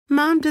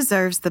Mom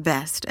deserves the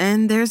best,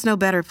 and there's no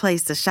better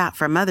place to shop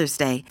for Mother's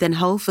Day than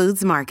Whole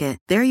Foods Market.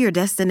 They're your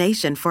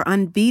destination for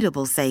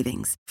unbeatable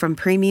savings, from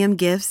premium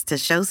gifts to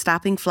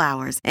show-stopping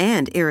flowers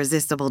and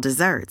irresistible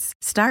desserts.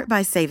 Start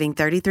by saving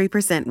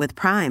 33% with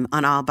Prime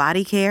on all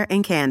body care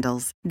and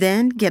candles.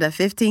 Then get a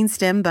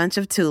 15-stem bunch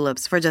of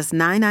tulips for just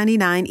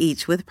 $9.99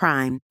 each with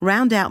Prime.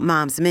 Round out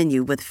Mom's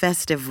menu with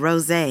festive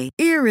rosé,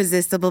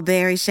 irresistible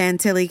berry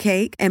chantilly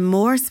cake, and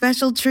more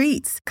special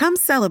treats. Come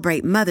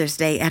celebrate Mother's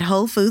Day at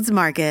Whole Foods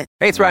Market.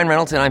 Hey, it's Ryan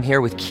Reynolds, and I'm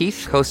here with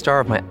Keith, co-star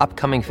of my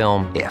upcoming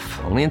film, If,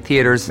 only in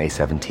theaters May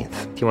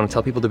 17th. Do you want to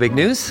tell people the big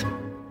news?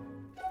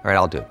 All right,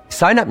 I'll do it.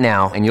 Sign up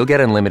now and you'll get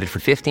unlimited for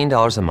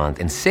 $15 a month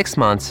and 6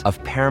 months of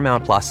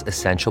Paramount Plus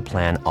Essential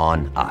Plan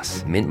on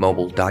us.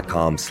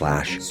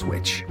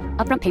 MintMobile.com/switch.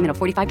 Upfront payment of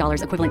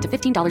 $45 equivalent to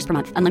 $15 per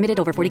month. Unlimited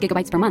over 40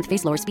 gigabytes per month.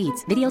 Face lower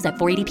speeds. Videos at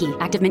 480p.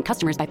 Active Mint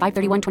customers by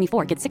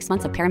 531.24 get 6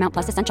 months of Paramount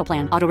Plus Essential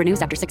Plan. Auto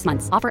renews after 6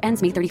 months. Offer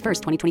ends May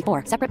 31st,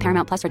 2024. Separate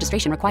Paramount Plus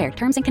registration required.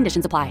 Terms and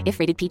conditions apply if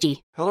rated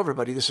PG. Hello,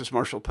 everybody. This is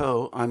Marshall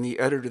Poe. I'm the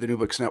editor of the New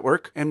Books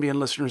Network. NBN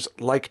listeners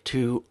like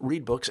to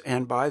read books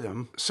and buy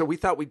them. So we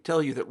thought we'd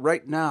tell you that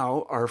right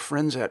now, our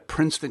friends at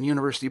Princeton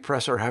University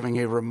Press are having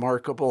a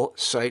remarkable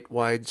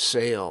site-wide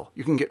sale.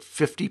 You can get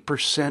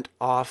 50%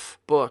 off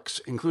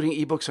books, including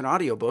ebooks and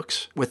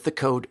audiobooks, with the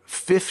code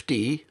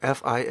 50,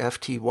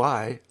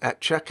 F-I-F-T-Y, at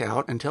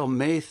checkout until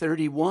May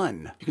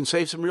 31. You can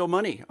save some real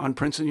money on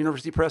Princeton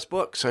University Press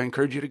books. I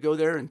encourage you to go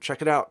there and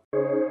check it out.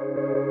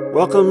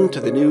 Welcome to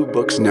the New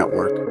Books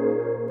Network.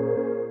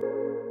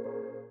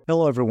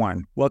 Hello,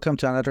 everyone. Welcome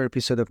to another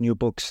episode of New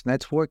Books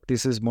Network.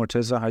 This is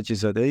Morteza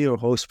Hajizadeh, your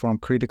host from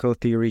Critical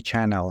Theory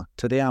Channel.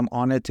 Today, I'm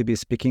honored to be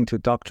speaking to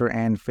Dr.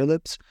 Ann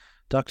Phillips.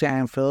 Dr.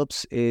 Ann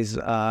Phillips is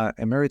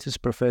Emeritus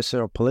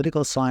Professor of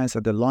Political Science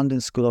at the London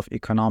School of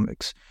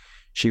Economics.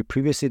 She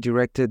previously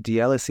directed the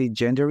LSE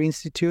Gender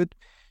Institute.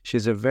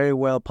 She's a very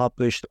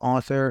well-published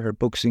author. Her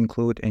books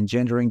include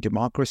Engendering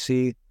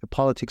Democracy, The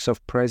Politics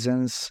of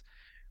Presence,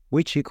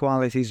 Which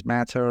Equalities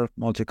Matter,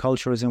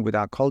 Multiculturalism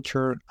Without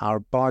Culture, Our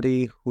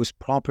Body, Whose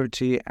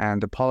Property,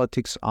 and the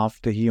Politics of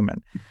the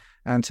Human.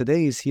 And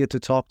today he's here to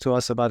talk to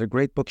us about a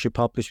great book she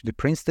published with the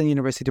Princeton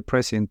University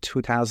Press in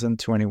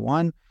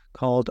 2021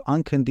 called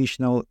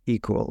Unconditional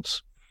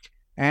Equals.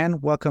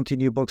 And welcome to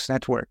New Books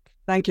Network.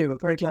 Thank you. I'm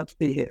very glad to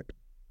be here.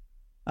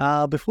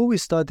 Before we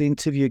start the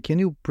interview, can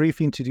you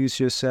briefly introduce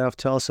yourself,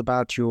 tell us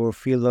about your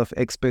field of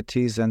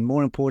expertise, and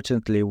more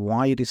importantly,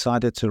 why you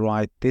decided to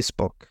write this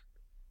book?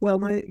 Well,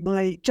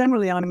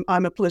 generally,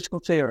 I'm a political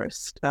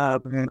theorist.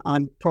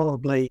 I'm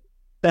probably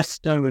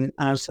best known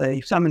as a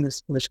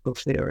feminist political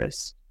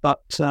theorist,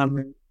 but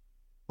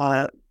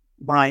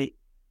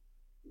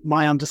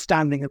my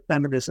understanding of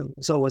feminism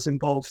has always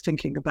involved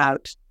thinking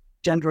about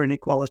gender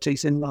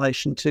inequalities in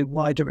relation to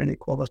wider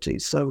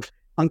inequalities. So,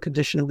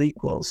 Unconditional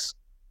Equals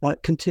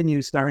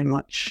continues very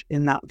much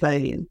in that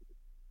vein,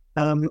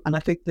 and I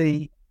think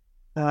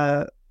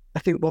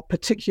what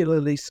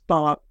particularly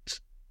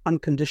sparked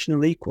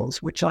Unconditional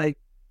Equals, which I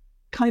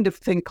kind of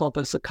think of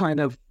as a kind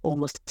of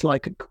almost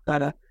like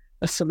a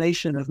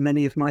summation of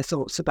many of my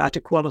thoughts about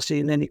equality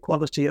and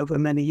inequality over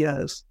many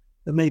years.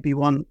 And maybe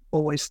one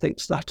always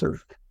thinks that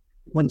of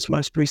one's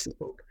most recent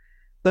book.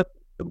 But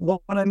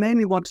what I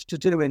mainly wanted to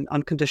do in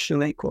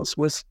Unconditional Equals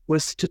was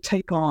to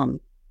take on,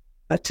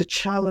 to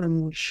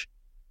challenge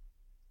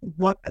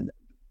what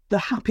the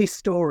happy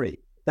story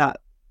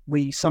that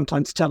we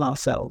sometimes tell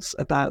ourselves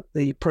about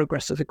the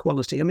progress of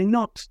equality. I mean,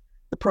 not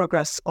the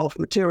progress of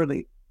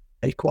material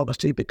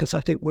equality, because I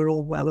think we're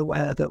all well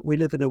aware that we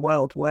live in a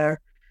world where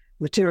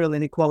material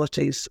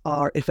inequalities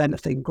are, if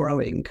anything,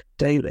 growing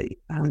daily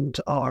and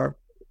are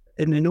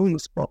an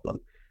enormous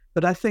problem.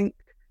 But I think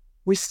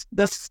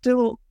there's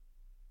still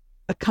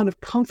a kind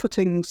of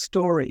comforting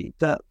story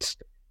that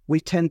we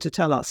tend to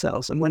tell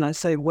ourselves. And when I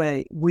say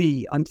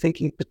we, I'm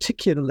thinking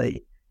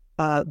particularly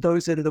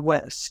those in the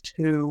West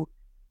who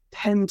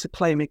tend to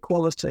claim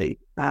equality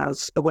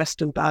as a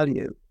Western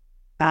value.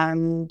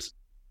 And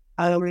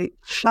we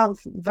have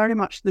very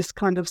much this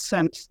kind of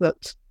sense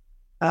that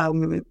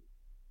that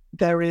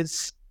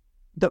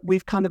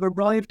we've kind of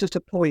arrived at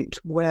a point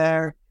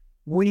where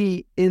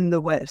we in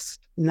the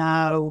West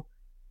now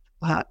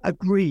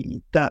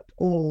agree that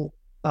all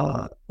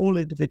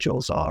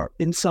individuals are,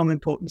 in some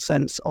important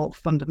sense, of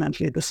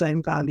fundamentally the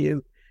same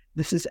value.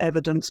 This is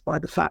evidenced by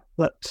the fact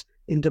that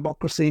in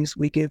democracies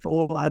we give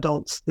all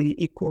adults the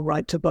equal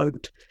right to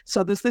vote.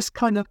 So there's this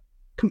kind of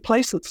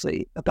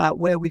complacency about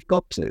where we've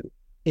got to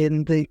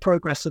in the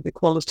progress of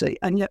equality.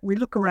 And yet we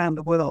look around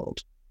the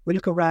world, we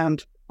look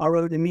around our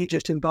own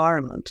immediate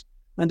environment,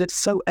 and it's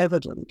so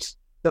evident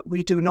that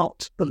we do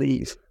not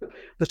believe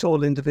that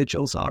all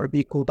individuals are of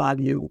equal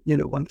value. You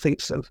know, one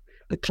thinks of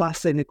the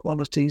class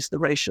inequalities, the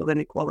racial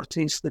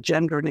inequalities, the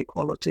gender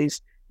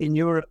inequalities. In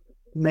Europe,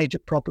 major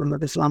problem of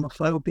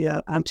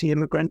Islamophobia,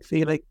 anti-immigrant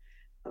feeling.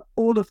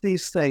 All of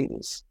these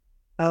things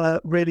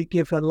really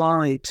give a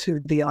lie to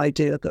the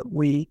idea that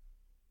we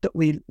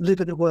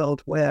live in a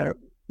world where,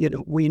 you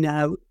know, we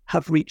now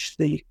have reached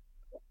the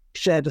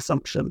shared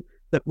assumption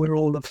that we're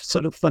all of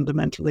sort of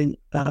fundamentally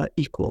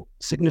equal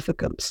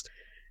significance.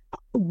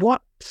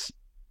 What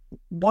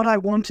I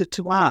wanted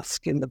to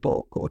ask in the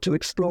book, or to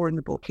explore in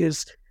the book,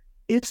 is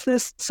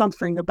this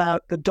something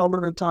about the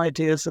dominant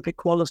ideas of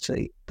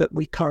equality that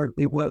we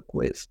currently work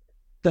with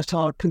that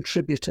are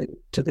contributing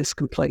to this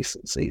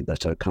complacency,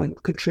 that are kind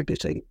of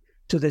contributing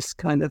to this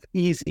kind of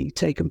easy,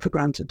 taken for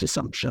granted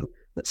assumption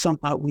that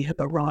somehow we have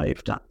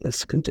arrived at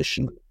this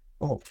condition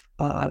of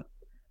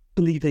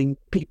believing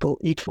people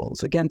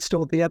equals against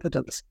all the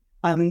evidence?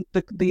 And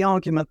the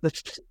argument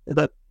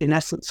that in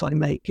essence I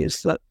make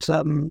is that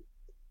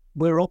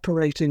we're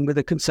operating with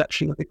a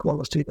conception of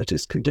equality that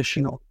is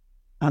conditional,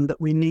 and that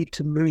we need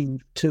to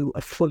move to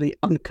a fully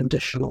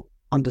unconditional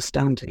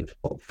understanding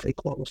of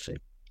equality.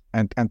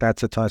 And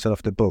that's the title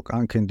of the book,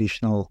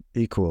 Unconditional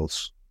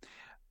Equals.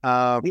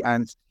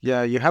 And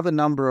yeah, you have a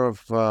number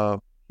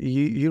of,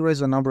 you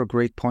raise a number of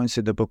great points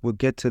in the book. We'll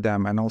get to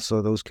them, and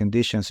also those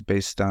conditions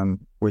based on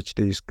which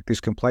this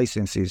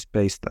complacency is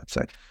based, let's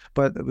say.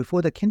 But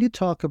before that, can you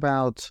talk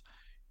about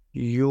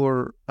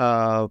you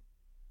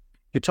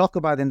talk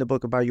about in the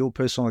book about your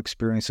personal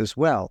experience as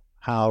well,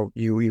 how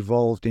you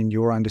evolved in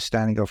your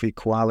understanding of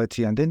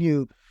equality, and then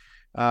you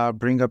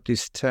bring up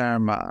this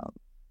term,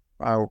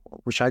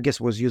 which I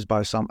guess was used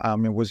by some,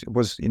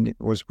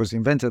 was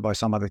invented by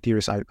some other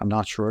theorists. I'm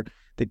not sure.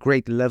 The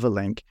Great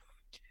Leveling,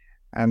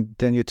 and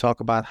then you talk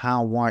about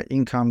why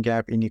income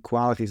gap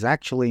inequality is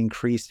actually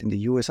increased in the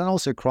U.S. and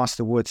also across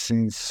the world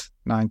since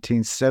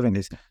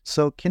 1970s.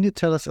 So, can you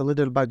tell us a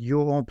little about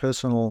your own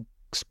personal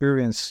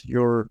experience,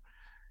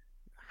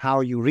 how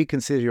you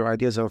reconsider your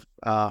ideas of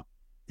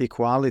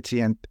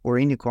equality or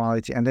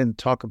inequality, and then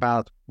talk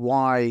about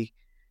why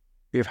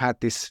we've had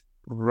this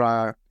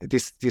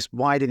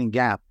widening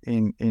gap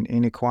in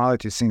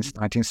inequality since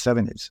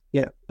 1970s.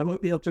 Yeah, I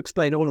won't be able to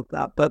explain all of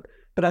that, but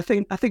I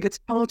think it's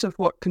part of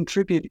what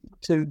contributed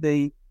to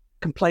the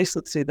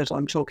complacency that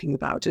I'm talking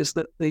about is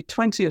that the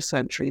 20th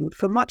century,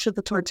 for much of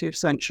the 20th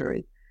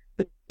century,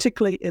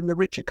 particularly in the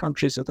richer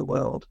countries of the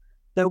world,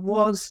 there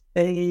was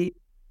a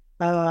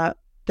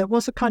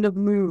kind of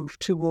move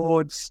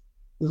towards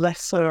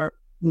lesser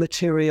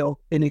material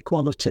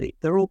inequality.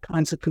 There are all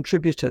kinds of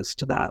contributors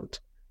to that.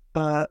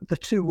 The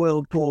two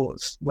world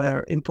wars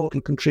were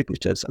important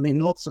contributors. I mean,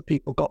 lots of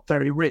people got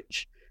very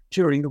rich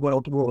during the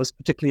world wars,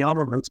 particularly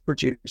armaments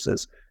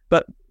producers,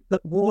 but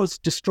that wars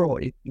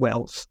destroyed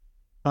wealth.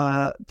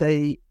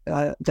 They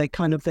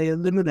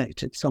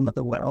eliminated some of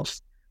the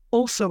wealth.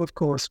 Also, of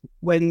course,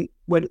 when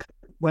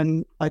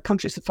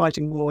countries are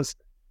fighting wars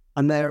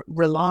and they're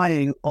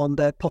relying on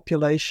their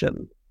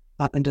population,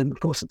 and in the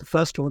course of the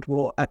First World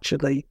War,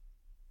 actually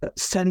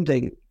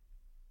sending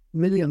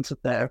millions of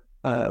their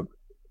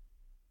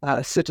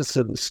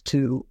citizens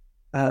to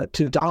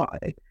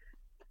die,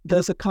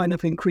 there's a kind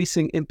of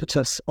increasing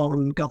impetus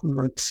on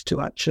governments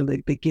to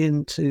actually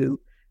begin to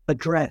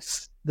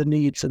address the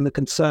needs and the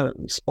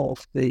concerns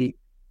of the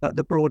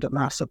broader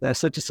mass of their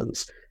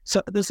citizens.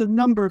 So there's a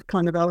number of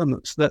kind of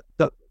elements that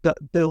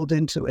build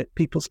into it.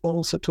 People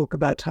also talk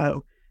about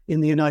how in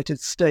the United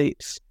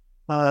States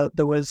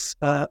there was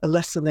a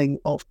lessening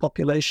of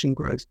population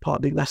growth,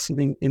 partly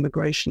lessening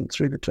immigration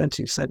through the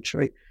 20th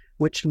century,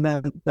 which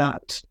meant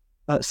that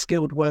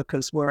skilled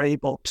workers were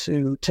able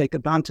to take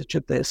advantage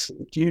of this,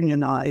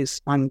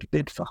 unionize, and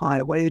bid for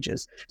higher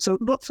wages. So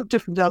lots of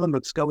different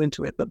elements go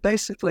into it. But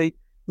basically,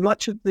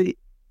 much of the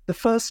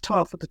first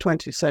half of the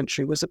 20th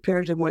century was a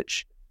period in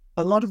which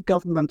a lot of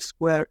governments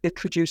were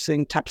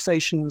introducing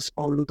taxations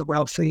on the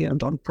wealthy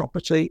and on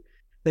property.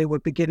 They were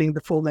beginning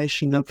the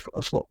formation of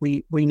what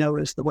we know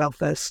as the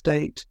welfare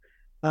state.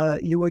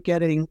 You were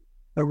getting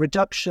a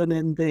reduction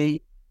in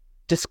the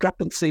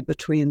discrepancy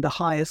between the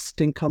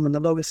highest income and the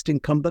lowest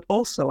income, but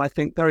also, I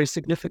think, very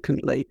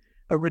significantly,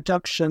 a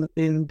reduction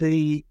in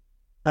the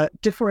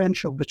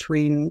differential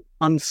between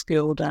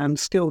unskilled and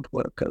skilled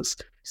workers.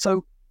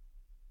 So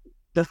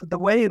the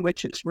way in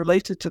which it's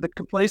related to the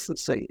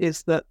complacency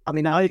is that, I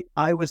mean,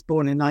 I was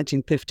born in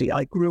 1950.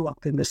 I grew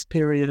up in this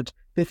period,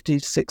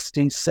 50s,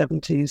 60s,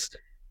 70s,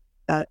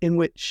 in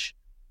which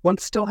one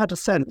still had a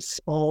sense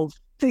of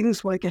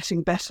things were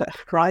getting better,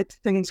 right?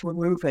 Things were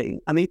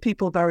moving. I mean,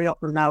 people very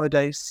often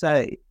nowadays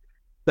say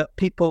that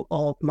people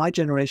of my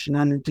generation,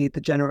 and indeed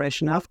the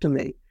generation after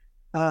me,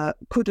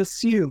 could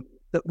assume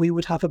that we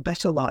would have a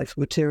better life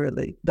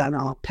materially than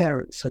our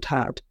parents had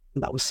had.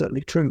 And that was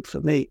certainly true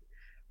for me.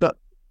 But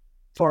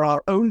for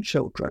our own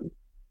children,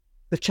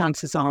 the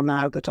chances are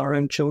now that our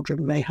own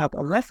children may have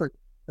a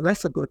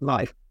lesser good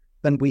life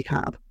than we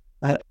have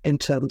in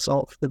terms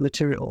of the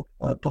material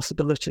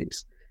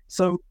possibilities.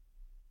 So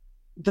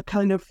the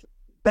kind of,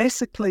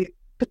 basically,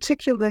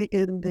 particularly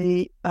in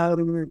the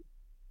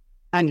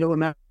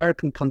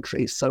Anglo-American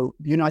countries, so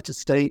the United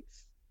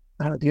States,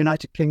 the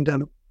United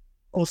Kingdom,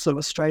 also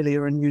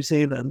Australia and New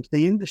Zealand,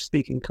 the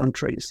English-speaking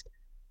countries,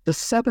 the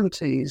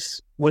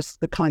 70s was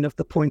the kind of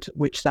the point at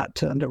which that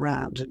turned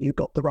around. And you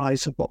got the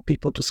rise of what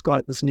people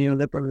describe as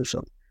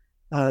neoliberalism,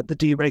 the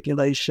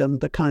deregulation,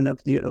 the kind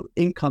of,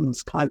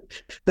 incomes,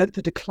 the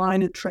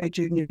decline in trade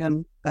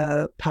union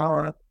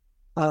power,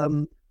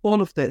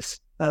 all of this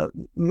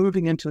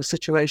moving into a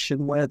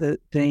situation where the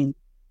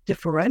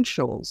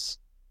differentials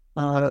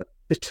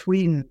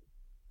between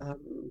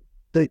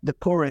the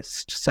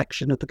poorest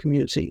section of the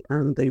community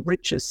and the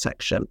richest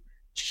section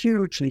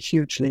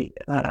hugely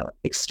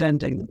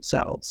extending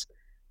themselves.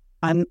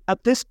 And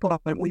at this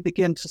point, we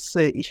begin to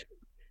see,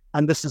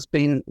 and this has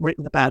been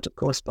written about, of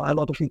course, by a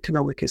lot of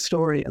economic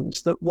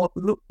historians, that what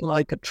looked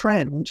like a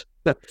trend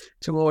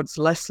towards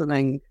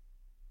lessening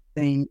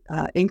the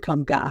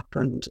income gap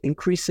and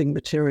increasing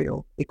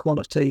material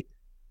equality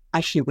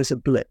actually was a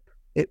blip.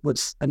 It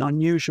was an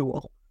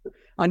unusual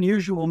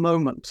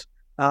moment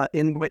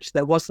in which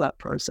there was that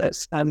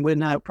process, and we're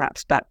now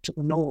perhaps back to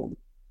the norm.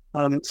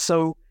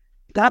 So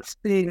that's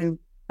been,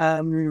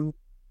 I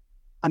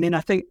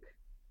think,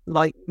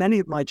 like many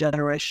of my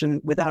generation,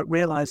 without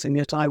realizing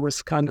it, I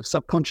was kind of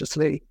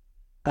subconsciously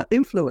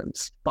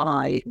influenced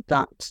by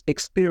that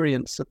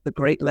experience of the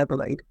Great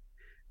Leveling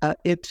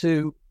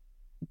into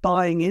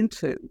buying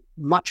into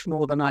much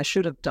more than I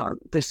should have done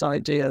this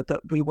idea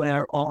that we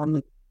were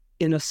on,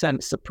 in a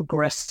sense, a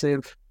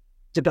progressive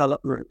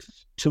development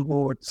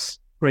towards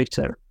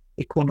greater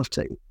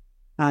equality.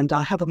 And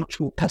I have a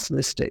much more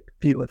pessimistic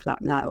view of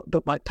that now.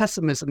 But my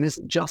pessimism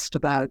isn't just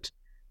about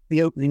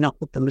the opening up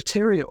of the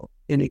material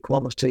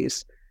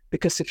inequalities,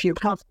 because if you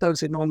have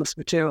those enormous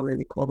material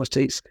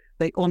inequalities,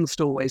 they almost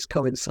always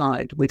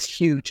coincide with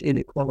huge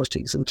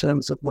inequalities in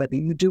terms of whether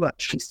you do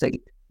actually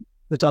think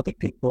that other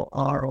people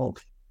are of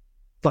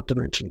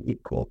fundamentally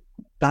equal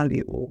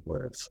value or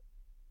worth.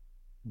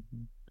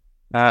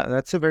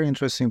 That's a very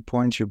interesting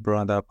point you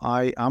brought up.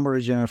 I'm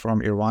originally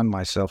from Iran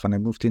myself, and I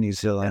moved to New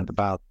Zealand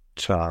about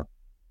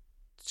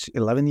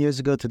 11 years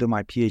ago to do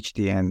my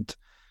PhD, and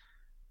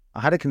I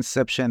had a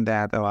conception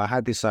that, I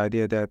had this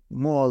idea that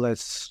more or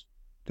less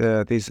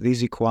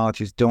these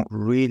equalities don't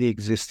really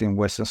exist in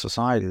Western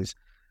societies.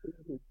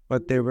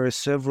 But there were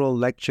several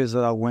lectures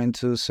that I went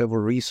to,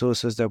 several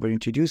resources that were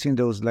introduced in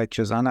those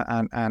lectures, and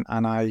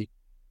I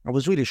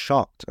was really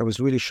shocked. I was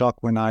really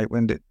shocked when I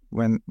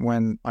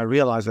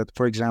realized that,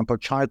 for example,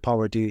 child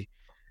poverty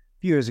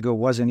a few years ago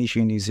was an issue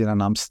in New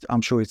Zealand.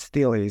 I'm sure it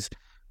still is,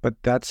 but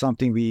that's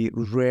something we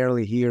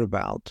rarely hear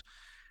about.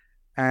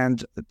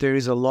 And there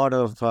is a lot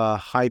of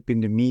hype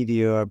in the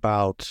media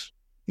about,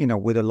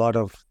 with a lot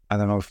of, I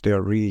don't know if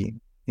they're really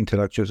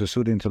intellectuals or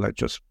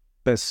pseudo-intellectuals,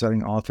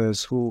 best-selling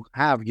authors who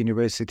have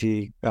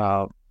university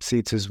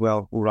seats as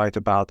well, who write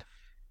about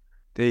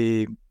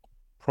the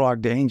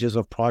dangers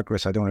of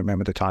progress. I don't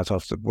remember the title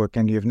of the book,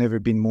 and you've never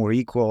been more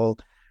equal.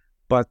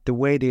 But the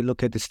way they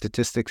look at the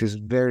statistics is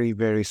very,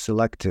 very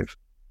selective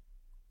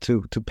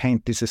to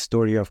paint this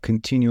story of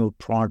continual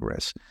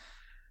progress.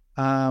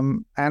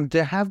 And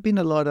there have been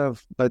a lot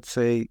of, let's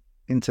say,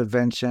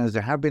 interventions.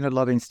 There have been a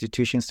lot of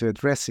institutions to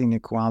address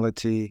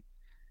inequality,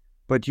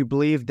 but you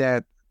believe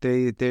that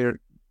there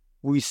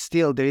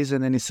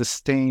isn't any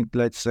sustained,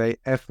 let's say,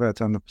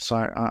 effort on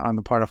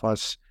the part of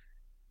us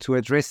to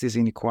address these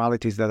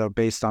inequalities that are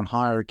based on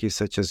hierarchies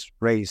such as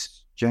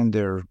race,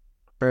 gender,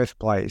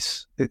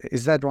 birthplace.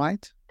 Is that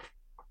right?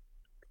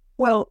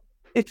 Well,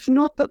 it's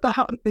not that there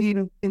haven't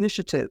been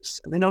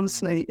initiatives. I mean,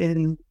 honestly,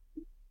 in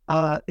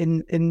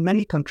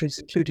many countries,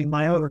 including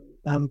my own,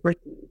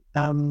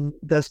 Britain,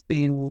 there's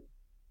been,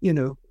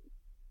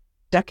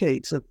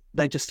 decades of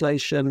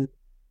legislation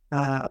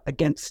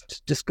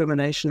against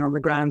discrimination on the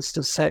grounds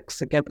of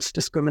sex, against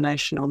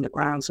discrimination on the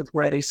grounds of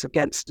race,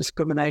 against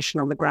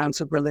discrimination on the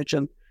grounds of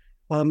religion.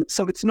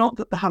 So it's not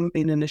that there haven't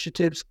been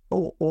initiatives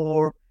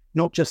or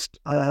not just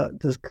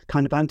the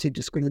kind of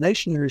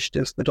anti-discrimination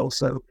initiatives, but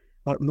also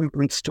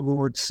movements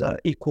towards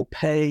equal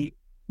pay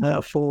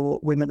for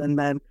women and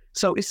men.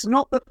 So it's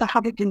not that there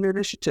haven't been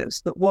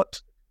initiatives, but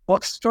what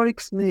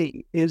strikes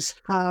me is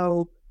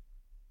how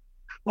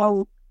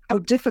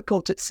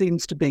difficult it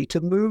seems to be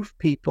to move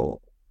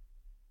people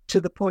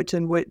to the point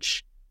in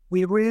which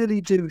we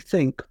really do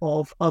think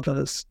of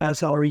others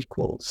as our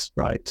equals,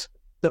 right?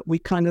 That we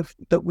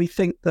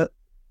think that,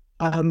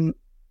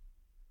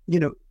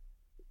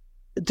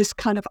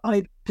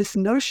 this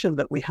notion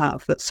that we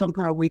have that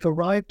somehow we've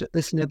arrived at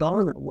this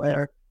nirvana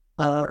where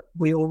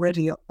we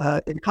already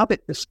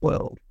inhabit this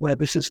world, where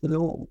this is the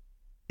norm,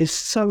 is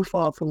so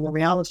far from the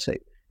reality.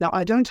 Now,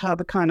 I don't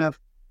have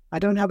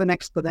an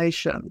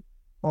explanation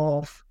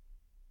of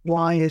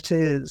why it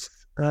is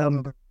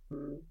that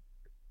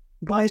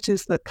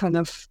kind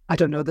of, I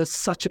don't know, there's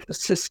such a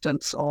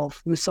persistence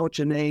of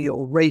misogyny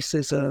or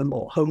racism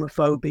or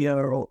homophobia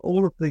or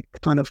all of the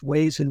kind of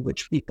ways in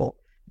which people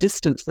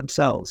distance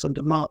themselves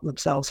and mark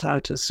themselves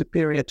out as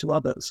superior to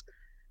others.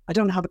 I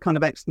don't have a kind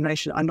of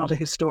explanation. I'm not a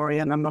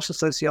historian. I'm not a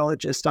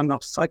sociologist. I'm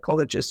not a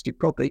psychologist. You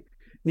probably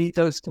need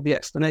those to be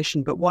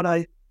explanation. But what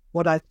I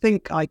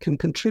think I can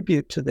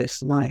contribute to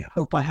this, and I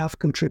hope I have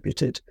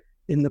contributed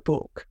in the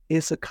book,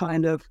 is a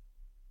kind of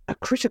a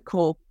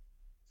critical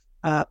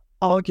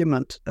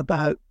argument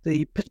about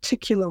the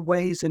particular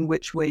ways in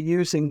which we're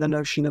using the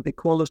notion of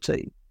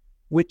equality,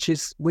 which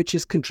is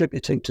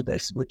contributing to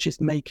this, which is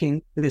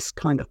making this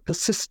kind of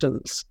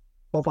persistence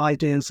of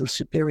ideas of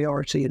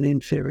superiority and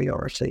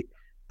inferiority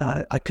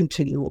a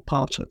continual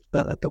part of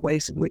the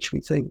ways in which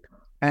we think.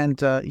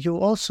 And you're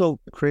also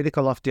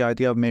critical of the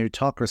idea of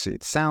meritocracy.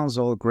 It sounds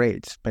all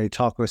great.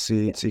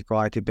 Meritocracy, it's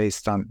equality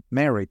based on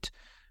merit.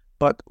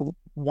 But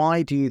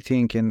why do you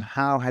think, and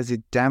how has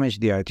it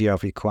damaged the idea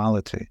of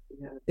equality?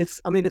 Yeah.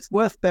 It's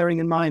worth bearing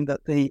in mind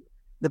that the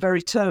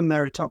very term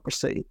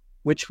meritocracy,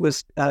 which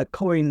was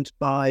coined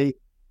by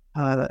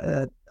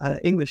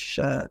English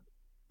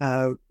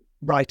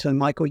writer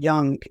Michael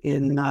Young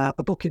in a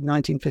book in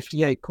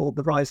 1958 called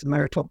The Rise of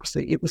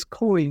Meritocracy, it was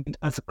coined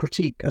as a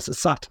critique, as a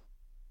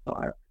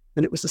satire.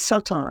 And it was a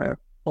satire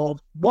of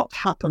what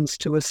happens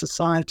to a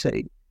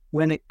society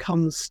when it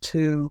comes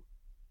to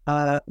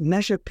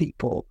measure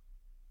people,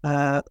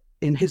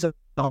 in his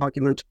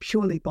argument,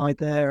 purely by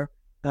their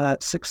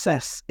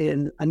success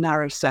in a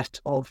narrow set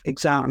of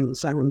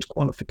exams and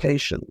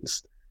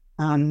qualifications.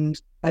 And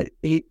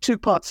two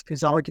parts of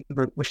his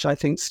argument, which I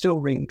think still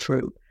ring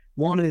true.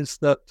 One is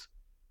that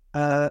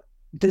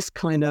this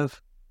kind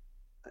of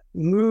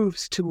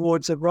moves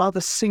towards a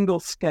rather single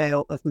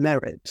scale of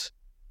merit,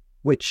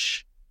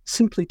 which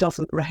simply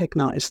doesn't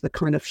recognize the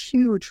kind of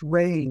huge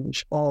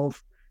range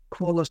of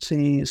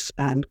qualities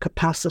and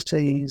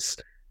capacities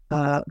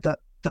that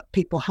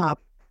people have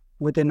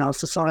within our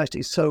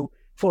society. So,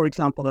 for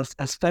example,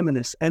 as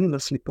feminists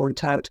endlessly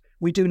point out,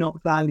 we do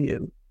not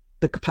value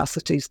the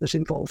capacities that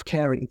involve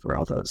caring for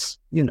others.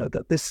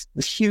 That this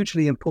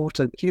hugely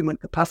important human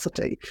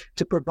capacity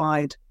to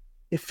provide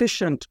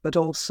efficient but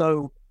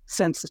also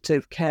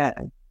sensitive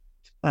care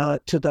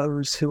to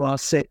those who are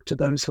sick, to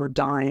those who are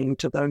dying,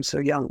 to those who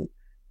are young.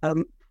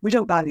 We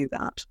don't value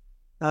that.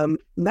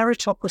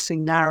 Meritocracy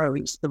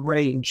narrows the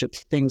range of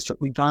things that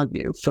we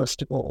value,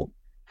 first of all.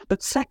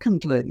 But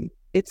secondly,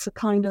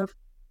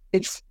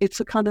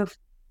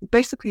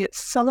 basically it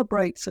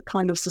celebrates a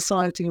kind of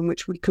society in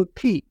which we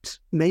compete,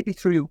 maybe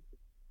through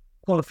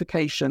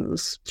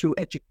qualifications, through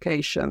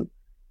education,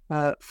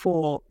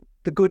 for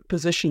the good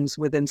positions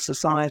within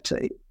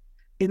society,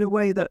 in a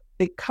way that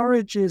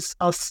encourages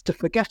us to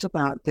forget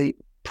about the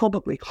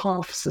probably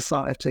half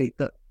society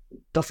that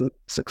doesn't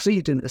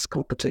succeed in this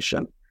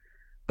competition,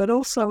 but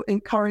also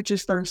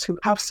encourages those who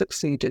have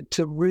succeeded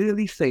to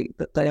really think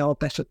that they are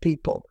better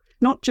people,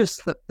 not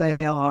just that they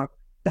are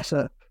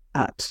better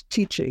at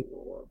teaching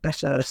or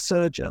better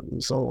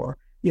surgeons or,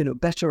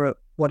 better at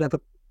whatever,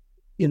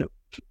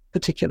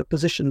 particular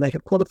position they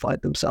have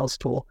qualified themselves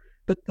for.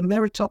 But the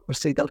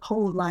meritocracy, the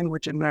whole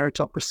language in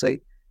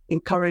meritocracy,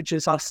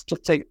 encourages us to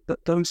think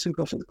that those who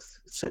have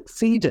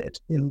succeeded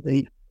in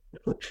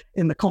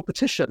the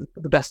competition for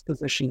the best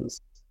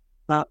positions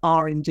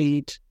are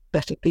indeed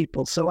better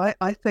people. So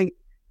I think,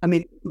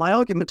 my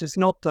argument is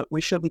not that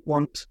we shouldn't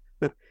want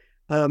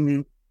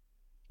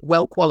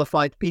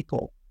well-qualified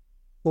people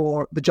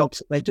for the jobs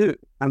that they do.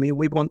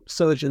 We want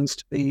surgeons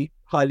to be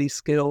highly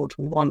skilled.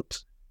 We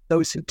want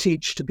those who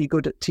teach to be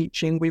good at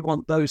teaching. We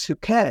want those who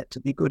care to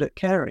be good at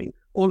caring.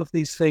 All of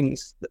these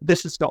things,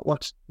 this is not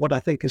what I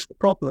think is the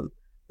problem.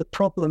 The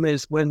problem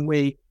is when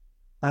we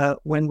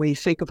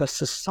think of a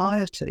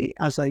society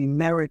as a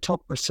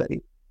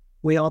meritocracy,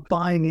 we are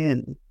buying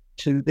in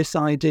to this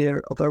idea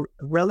of a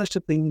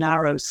relatively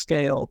narrow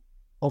scale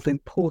of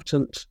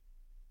important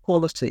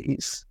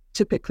qualities,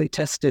 typically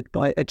tested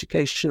by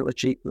educational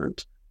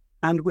achievement.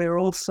 And we're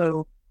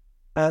also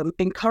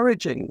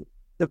encouraging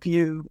the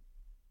view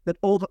that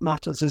all that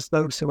matters is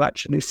those who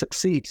actually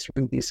succeed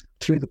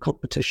through the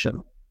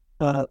competition,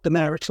 the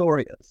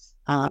meritorious,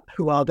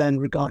 who are then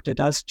regarded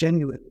as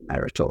genuine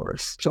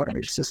meritorious. Sorry,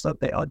 it's just that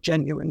they are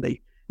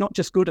genuinely not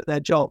just good at their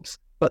jobs,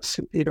 but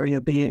superior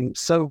beings.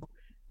 So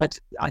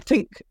I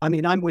think,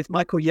 I'm with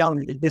Michael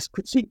Young in this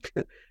critique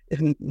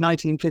in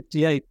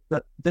 1958,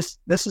 that this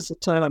is a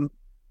term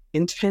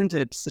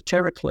intended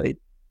satirically,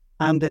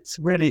 and it's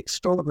really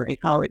extraordinary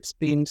how it's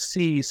been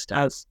seized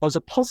as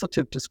a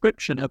positive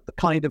description of the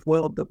kind of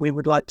world that we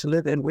would like to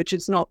live in, which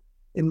is not,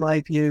 in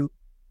my view,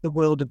 the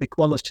world of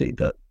equality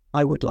that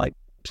I would like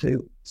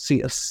to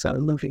see us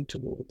moving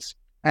towards.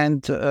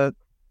 And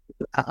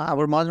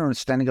our modern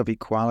understanding of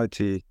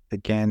equality,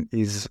 again,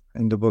 is,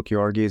 in the book you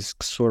argue, is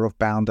sort of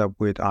bound up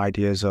with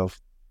ideas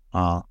of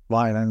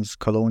violence,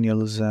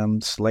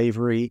 colonialism,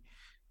 slavery,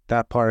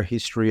 that part of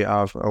history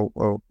of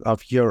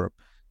Europe.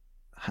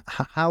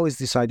 How is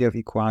this idea of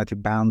equality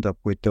bound up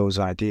with those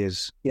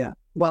ideas? Yeah,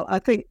 well, I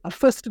think,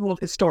 first of all,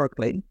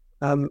 historically,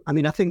 I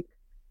think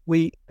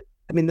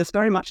there's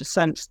very much a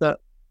sense that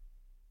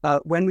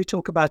when we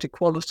talk about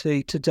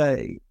equality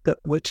today, that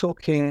we're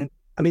talking,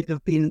 there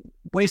have been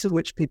ways in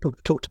which people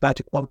have talked about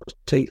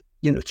equality,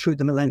 through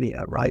the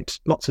millennia, right?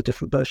 Lots of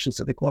different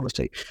versions of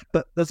equality.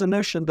 But there's a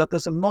notion that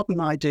there's a modern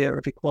idea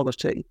of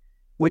equality,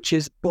 which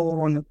is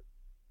born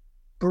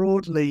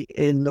broadly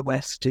in the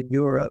West, in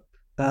Europe,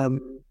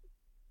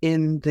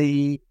 in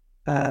the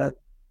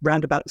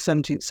round about the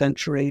 17th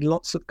century,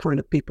 lots of kind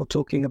of people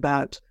talking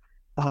about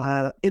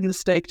in the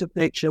state of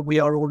nature, we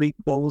are all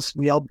equals.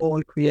 We are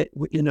born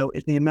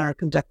in the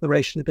American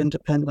Declaration of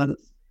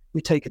Independence,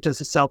 we take it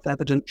as a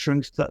self-evident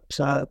truth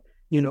that,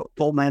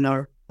 all men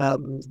are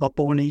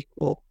born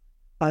equal.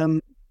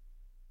 And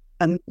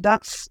And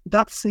that's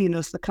seen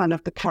as the kind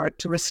of the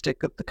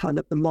characteristic of the kind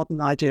of the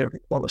modern idea of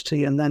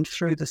equality. And then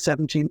through the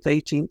 17th,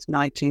 18th,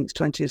 19th,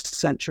 20th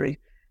century,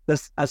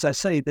 there's, as I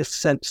say, this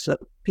sense that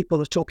people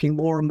are talking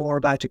more and more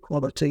about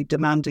equality,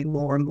 demanding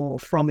more and more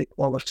from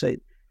equality.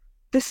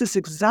 This is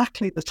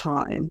exactly the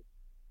time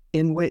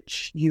in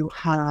which you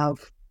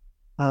have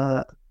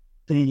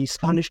the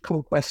Spanish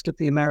conquest of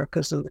the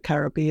Americas and the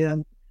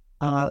Caribbean,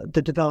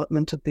 the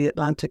development of the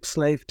Atlantic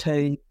slave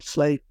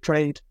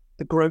trade,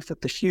 the growth of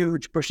the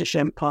huge British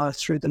Empire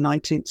through the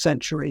 19th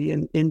century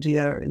in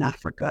India, in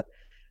Africa.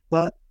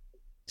 Well,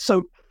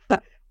 so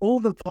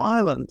all the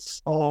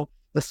violence of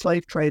the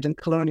slave trade and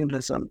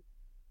colonialism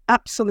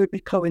absolutely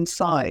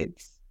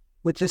coincides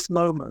with this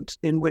moment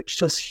in which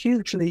there's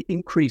hugely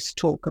increased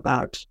talk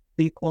about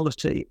the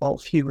equality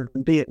of human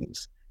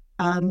beings.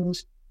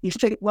 And you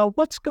think, well,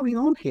 what's going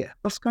on here?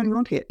 What's going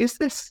on here? Is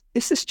this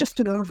just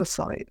an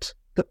oversight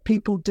that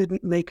people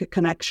didn't make a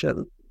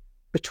connection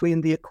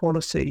between the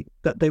equality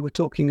that they were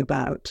talking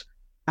about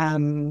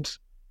and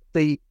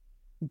the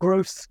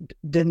gross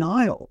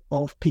denial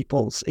of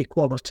people's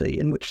equality,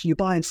 in which you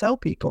buy and sell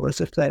people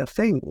as if they are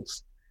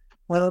things?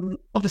 Well,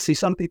 obviously,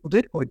 some people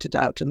did point it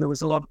out, and there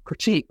was a lot of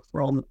critique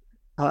from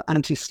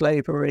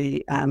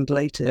anti-slavery and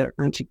later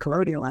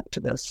anti-colonial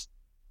activists.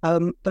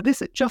 But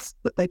is it just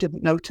that they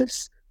didn't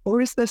notice?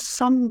 Or is there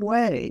some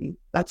way,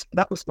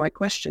 that was my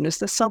question, is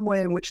there some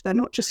way in which they're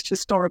not just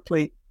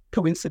historically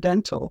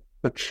coincidental,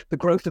 but the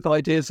growth of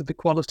ideas of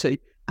equality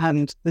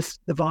and the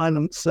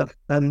violence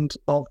and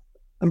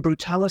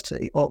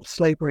brutality of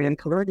slavery and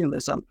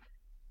colonialism?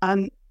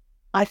 And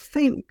I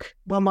think,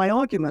 well, my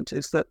argument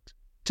is that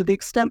to the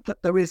extent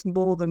that there is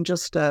more than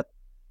just a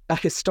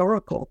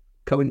historical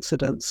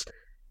coincidence,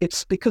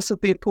 it's because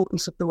of the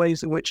importance of the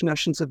ways in which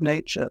notions of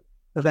nature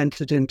have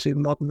entered into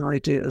modern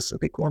ideas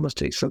of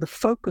equality. So the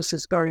focus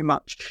is very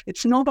much,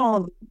 it's not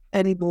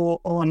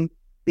anymore on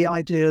the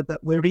idea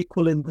that we're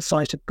equal in the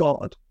sight of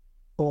God,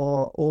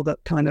 or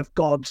that kind of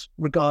God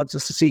regards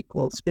us as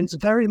equals. It's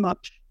very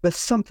much, there's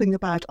something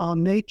about our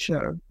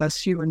nature as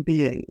human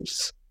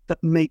beings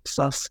that makes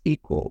us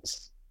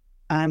equals.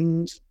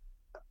 And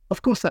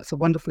of course, that's a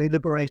wonderfully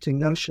liberating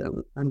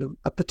notion and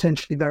a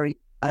potentially very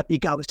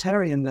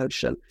egalitarian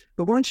notion.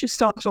 But once you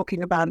start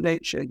talking about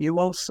nature, you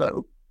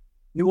also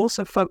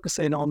focus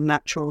in on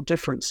natural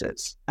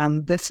differences.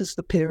 And this is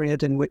the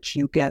period in which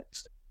you get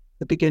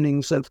the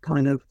beginnings of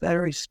kind of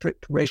very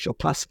strict racial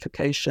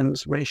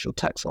classifications, racial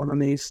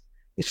taxonomies.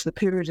 It's the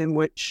period in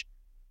which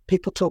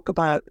people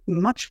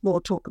much more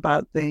talk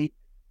about the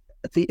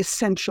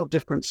essential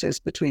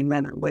differences between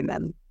men and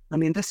women. I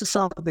mean, this is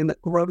something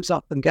that grows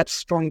up and gets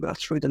stronger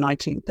through the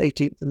 19th,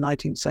 18th, and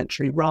 19th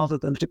century rather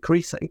than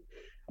decreasing.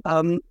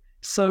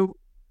 So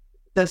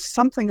there's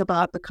something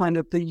about the kind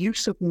of the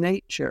use of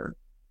nature,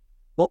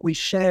 what we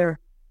share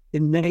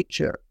in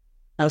nature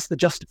as the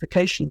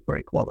justification for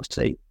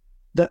equality,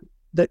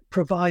 that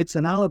provides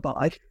an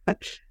alibi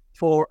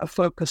for a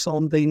focus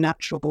on the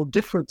natural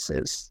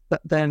differences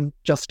that then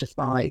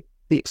justify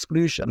the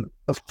exclusion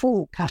of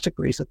full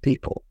categories of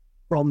people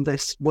from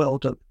this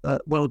world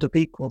of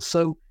equals.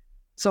 So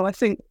I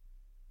think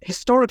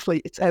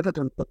historically it's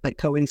evident that they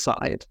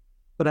coincide,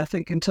 but I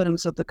think in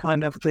terms of the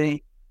kind of the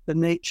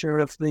nature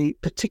of the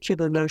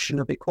particular notion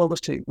of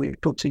equality we're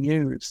able to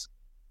use,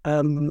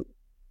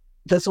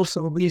 there's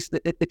also a reason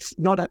that it's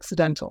not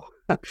accidental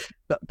that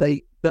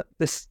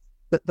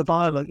the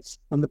violence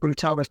and the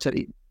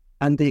brutality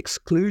and the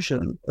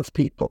exclusion of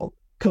people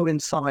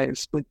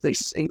coincides with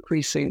this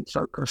increasing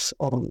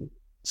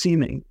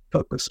seeming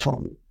focus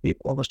on the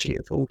equality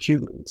of all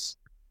humans.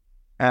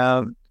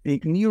 In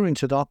your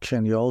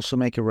introduction, you also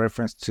make a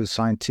reference to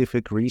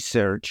scientific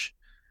research,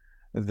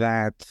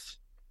 that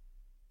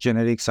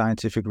genetic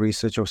scientific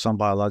research or some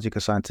biological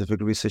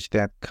scientific research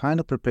that kind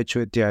of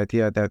perpetuate the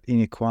idea that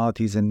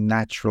inequality is a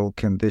natural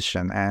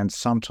condition. And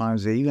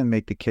sometimes they even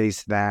make the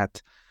case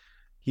that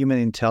human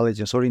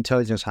intelligence, or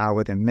intelligence,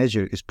 however they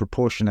measure, is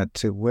proportionate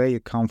to where you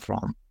come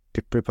from,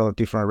 the people of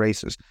different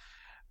races.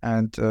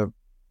 And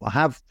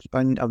I've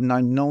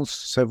known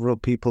several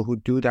people who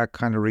do that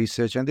kind of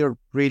research, and they're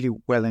really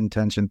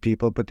well-intentioned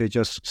people, but they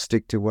just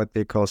stick to what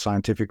they call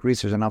scientific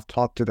research. And I've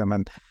talked to them,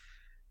 and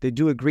they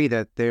do agree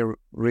that their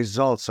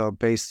results are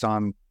based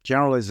on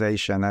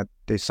generalization, that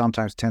they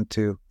sometimes tend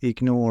to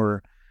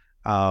ignore,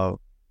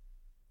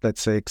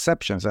 let's say,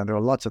 exceptions. And there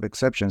are lots of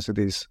exceptions to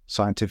these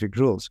scientific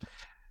rules.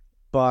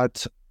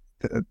 But,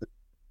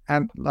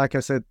 and like I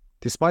said,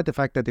 despite the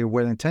fact that they're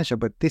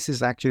well-intentioned, but this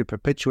is actually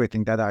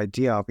perpetuating that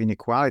idea of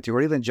inequality, or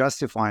even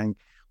justifying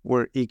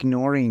or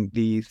ignoring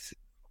these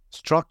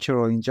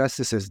structural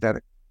injustices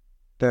that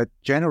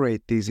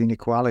generate these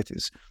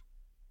inequalities.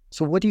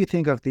 So what do you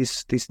think of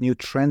this new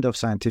trend of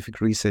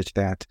scientific research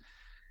that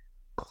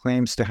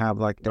claims to have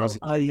there's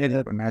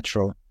a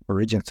natural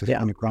origin to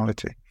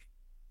inequality?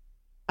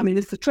 I mean,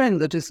 it's a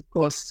trend that is, of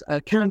course,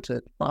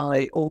 countered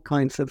by all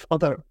kinds of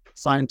other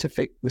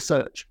scientific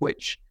research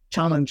which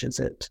challenges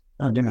it.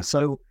 And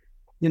so,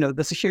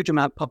 there's a huge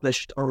amount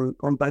published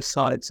on both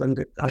sides,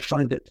 and I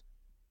find it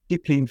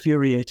deeply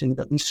infuriating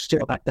that we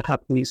still have to have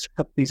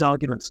these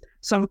arguments.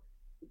 So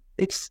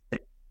it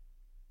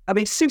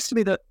seems to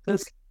me that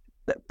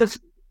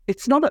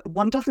it's not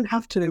one doesn't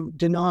have to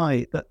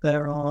deny that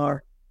there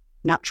are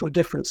natural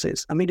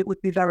differences. I mean, it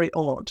would be very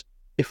odd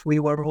if we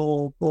were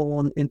all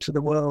born into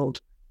the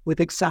world with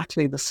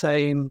exactly the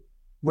same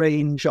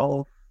range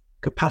of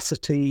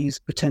capacities,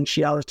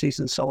 potentialities,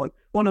 and so on.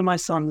 One of my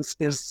sons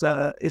is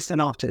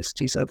an artist.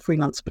 He's a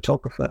freelance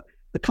photographer.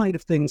 The kind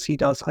of things he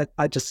does, I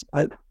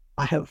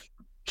have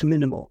to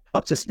minimal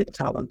artistic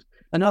talent.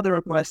 Another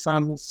of my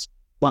sons,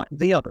 well,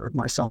 the other of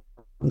my sons,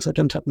 I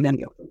don't have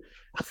many of them.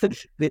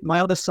 My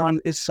other son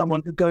is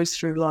someone who goes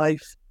through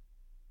life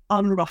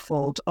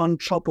unruffled,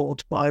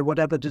 untroubled by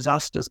whatever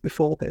disasters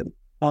befall him.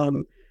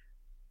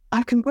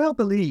 I can well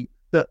believe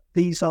that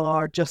these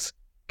are just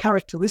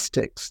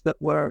characteristics that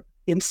were,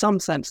 in some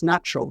sense,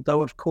 natural,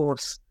 though, of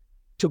course,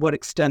 to what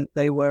extent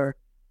they were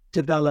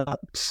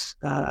developed,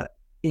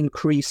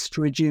 increased,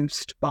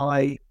 reduced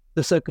by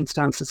the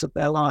circumstances of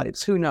their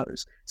lives, who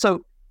knows?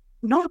 So,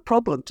 not a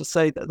problem to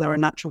say that there are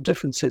natural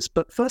differences,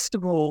 but first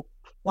of all,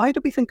 why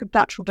do we think of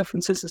natural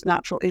differences as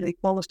natural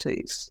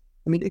inequalities?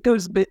 I mean, it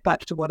goes a bit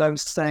back to what I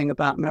was saying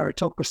about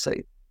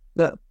meritocracy,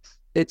 that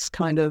it's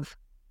kind of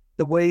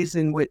the ways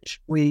in which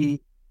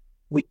we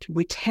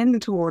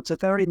tend towards a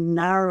very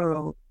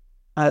narrow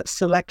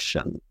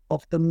selection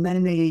of the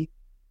many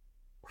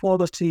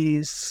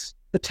qualities,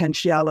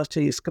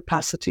 potentialities,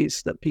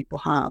 capacities that people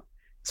have,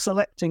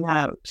 selecting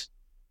out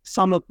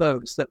some of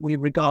those that we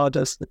regard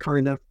as the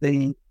kind of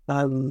the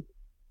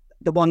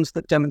ones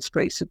that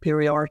demonstrate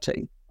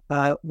superiority,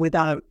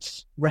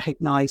 without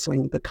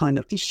recognizing the kind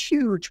of this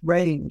huge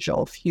range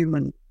of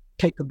human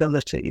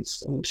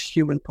capabilities and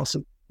human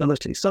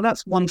possibilities. So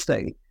that's one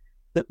thing,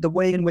 that the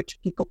way in which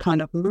people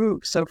kind of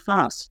move so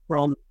fast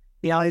from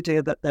the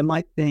idea that there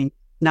might be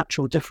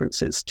natural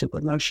differences to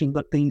the notion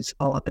that these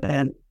are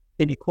then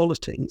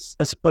inequalities,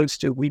 as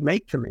opposed to we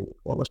make them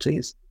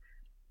inequalities.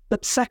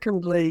 But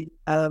secondly,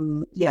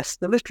 yes,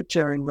 the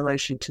literature in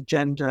relation to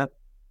gender,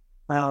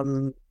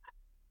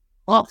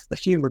 half the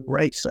human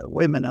race are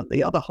women and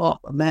the other half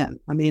are men.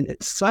 I mean,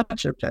 it's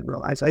such a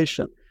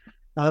generalization.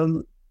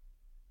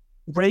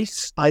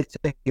 Race, I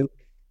think,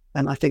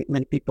 and I think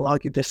many people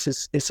argue this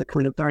is a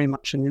kind of very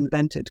much an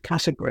invented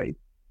category,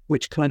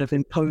 which kind of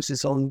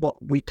imposes on what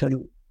we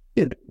can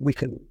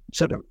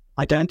sort of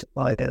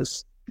identify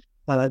as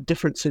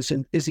differences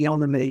in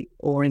physiognomy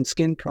or in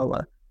skin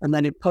color, and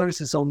then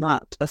imposes on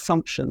that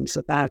assumptions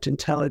about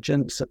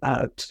intelligence,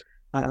 about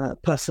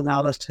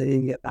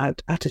personality,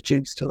 about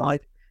attitudes to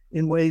life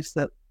in ways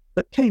that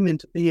came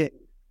into being,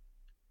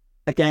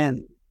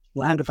 again,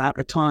 round about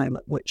a time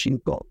at which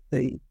you've got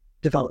the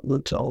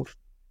development of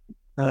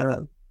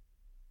the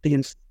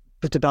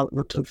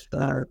development of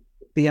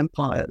the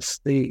empires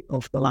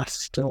of the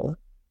last 400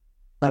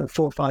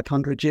 or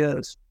 500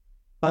 years.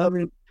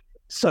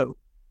 So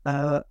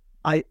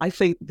I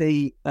think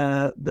the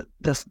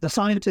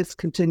scientists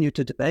continue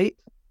to debate.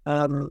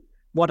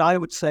 What I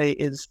would say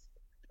is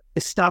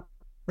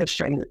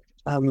establishing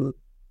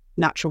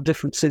natural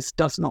differences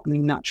does not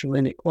mean natural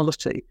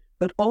inequality,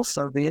 but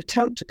also the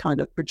attempt to kind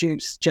of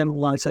produce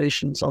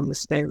generalizations on the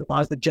scale of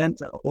either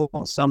gender or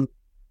some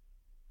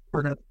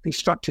sort of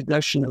constructed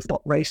notion of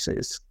what race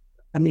is.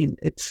 I mean,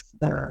 it's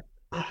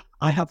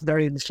I have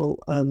very little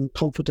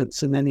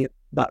confidence in any of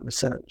that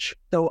research.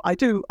 Though I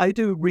do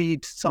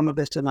read some of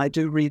it, and I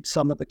do read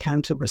some of the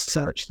counter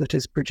research that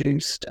is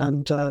produced.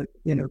 And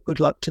good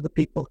luck to the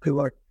people who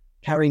are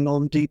carrying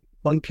on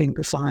debunking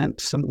the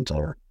science.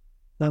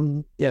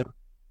 And yeah.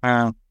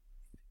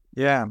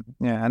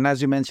 And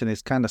as you mentioned,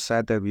 it's kind of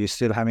sad that we're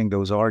still having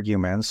those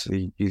arguments.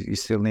 You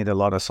still need a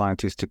lot of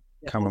scientists to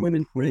come.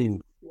 Women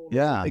brain.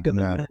 Yeah.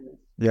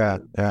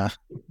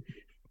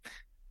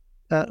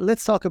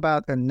 Let's talk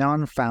about a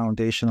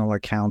non-foundational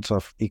account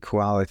of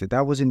equality.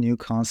 That was a new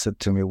concept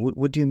to me.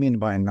 What do you mean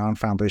by a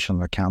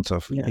non-foundational account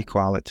of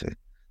equality?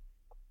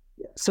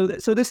 So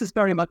this is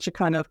very much a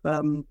kind of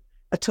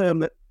a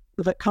term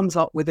that comes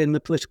up within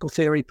the political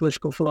theory,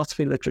 political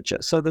philosophy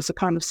literature. So there's a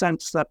kind of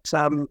sense that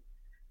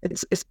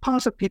it's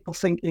part of people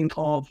thinking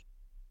of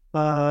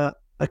a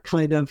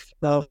kind of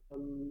a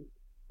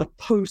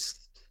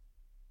post,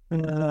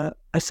 a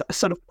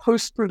sort of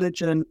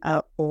post-religion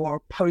or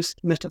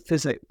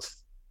post-metaphysics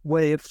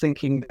way of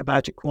thinking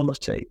about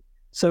equality.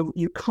 So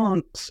you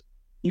can't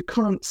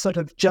sort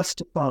of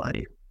justify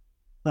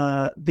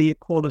the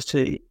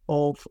equality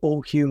of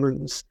all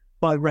humans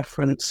by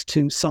reference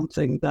to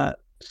something that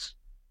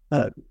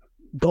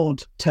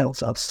God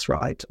tells us,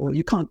 right? Or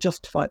you can't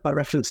justify it by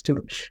reference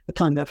to a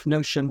kind of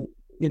notion,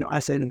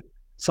 as in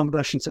some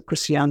versions of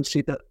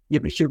Christianity that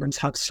humans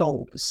have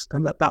souls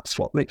and that's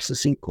what makes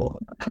us equal.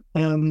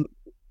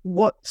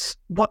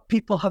 What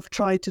people have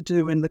tried to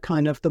do in the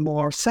kind of the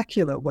more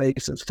secular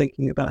ways of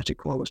thinking about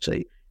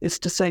equality is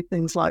to say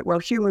things like, well,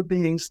 human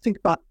beings, think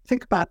about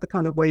the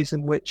kind of ways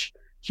in which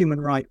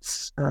human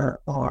rights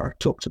are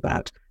talked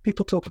about.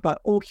 People talk about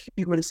all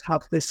humans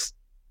have this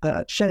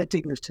shared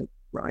dignity,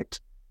 right?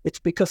 It's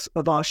because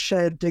of our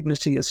shared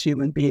dignity as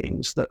human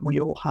beings that we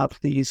all have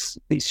these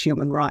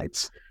human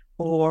rights.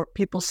 Or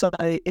people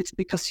say it's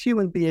because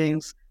human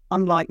beings,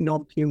 unlike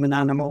non-human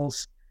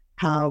animals,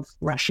 have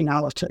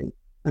rationality.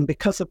 And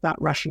because of that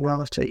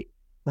rationality,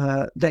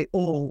 they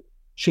all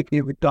should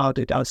be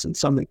regarded as, in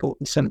some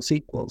important sense,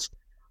 equals.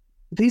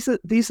 These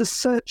are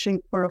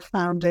searching for a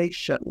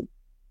foundation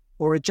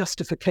or a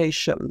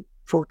justification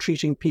for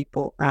treating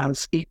people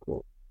as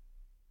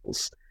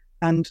equals.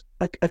 And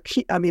a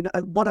key,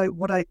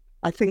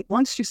 I think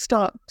once you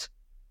start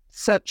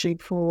searching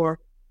for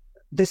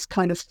this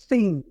kind of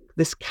thing,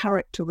 this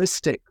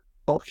characteristic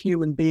of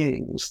human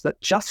beings that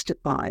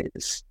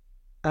justifies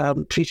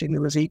treating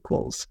them as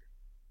equals,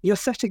 you're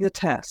setting a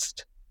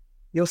test.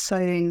 You're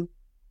saying,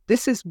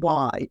 this is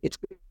why, it's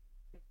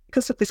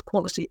because of this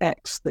quality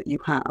X that you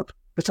have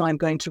that I'm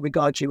going to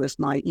regard you as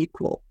my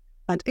equal.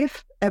 And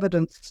if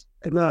evidence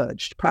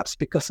emerged, perhaps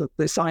because of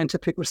the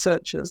scientific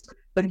researchers,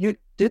 that you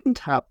didn't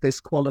have this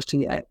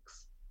quality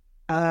X,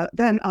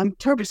 then I'm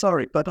terribly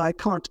sorry, but I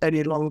can't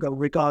any longer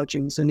regard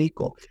you as an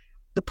equal.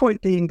 The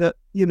point being that,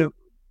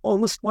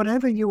 almost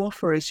whatever you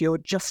offer as your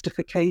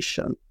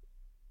justification,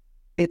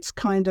 it's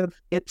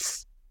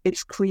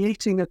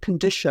creating a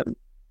condition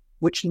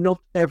which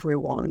not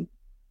everyone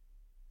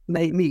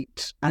may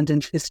meet. And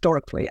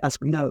historically, as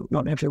we know,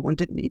 not everyone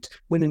did meet.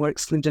 Women were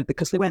excluded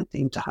because they weren't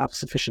deemed to have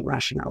sufficient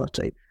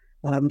rationality.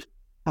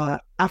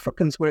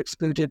 Africans were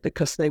excluded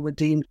because they were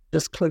deemed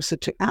as closer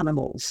to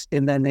animals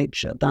in their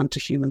nature than to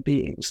human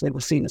beings. They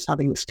were seen as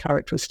having this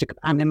characteristic of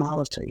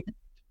animality.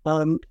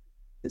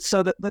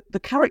 So that the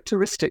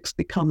characteristics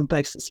become the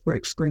basis for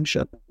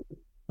exclusion.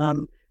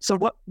 So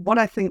what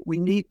I think we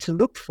need to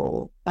look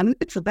for, and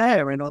it's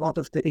there in a lot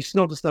of it's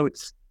not as though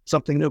it's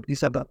something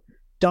nobody's ever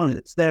done.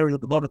 It's there in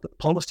a lot of the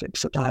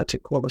politics about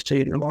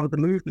equality and a lot of the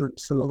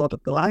movements and a lot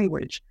of the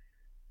language.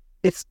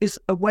 It's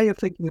a way of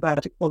thinking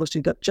about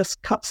equality that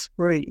just cuts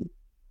free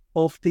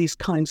of these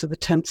kinds of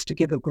attempts to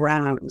give a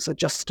grounds, a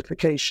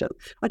justification.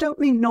 I don't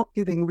mean not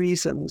giving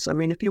reasons. I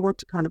mean, if you want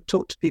to kind of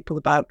talk to people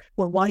about,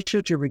 well, why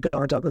should you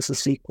regard others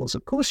as equals?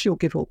 Of course, you'll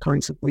give all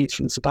kinds of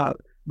reasons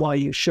about why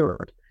you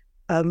should.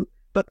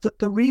 But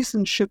the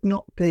reason should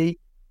not be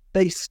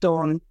based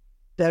on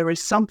there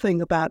is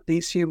something about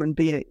these human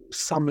beings,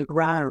 some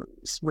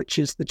grounds, which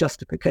is the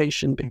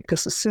justification,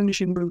 because as soon as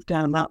you move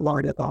down that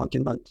line of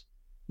argument,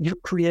 you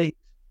create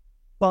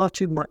far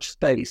too much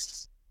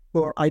space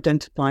for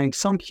identifying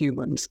some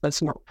humans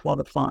as not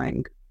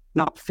qualifying,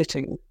 not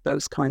fitting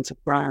those kinds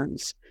of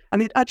grounds. I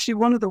mean, actually,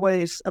 one of the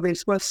ways,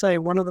 it's worth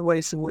saying, one of the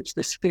ways in which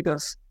this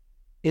figures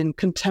in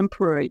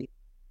contemporary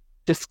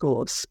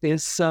discourse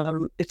is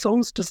it's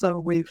almost as though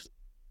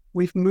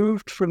we've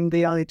moved from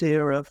the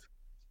idea of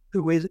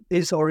who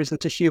is or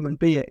isn't a human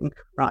being,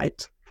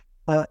 right,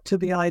 to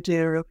the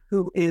idea of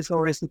who is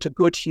or isn't a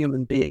good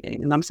human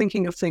being. And I'm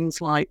thinking of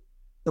things like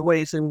the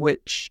ways in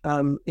which,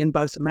 in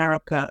both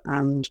America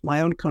and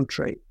my own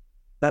country,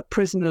 that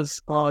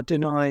prisoners are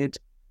denied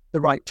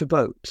the right to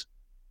vote.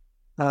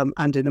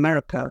 And in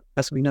America,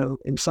 as we know,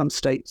 in some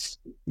states,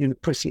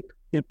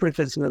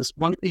 prisoners,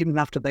 even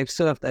after they've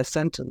served their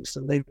sentence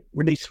and they've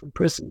released from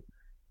prison,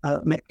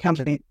 can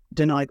be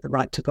denied the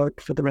right to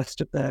vote for the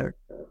rest of their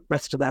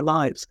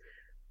lives.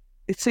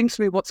 It seems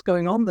to me what's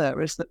going on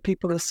there is that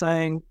people are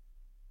saying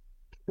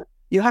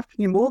you have to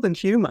be more than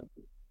human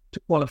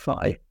to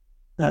qualify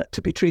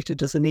to be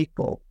treated as an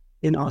equal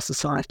in our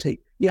society.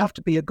 You have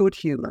to be a good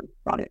human,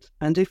 right?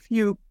 And if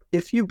you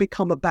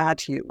become a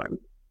bad human,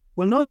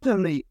 we'll not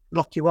only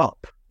lock you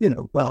up,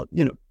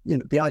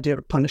 the idea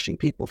of punishing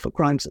people for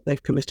crimes that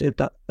they've committed,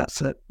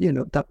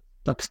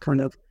 that's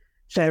kind of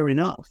fair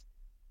enough.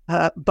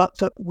 But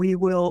that we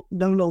will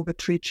no longer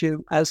treat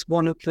you as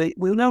we'll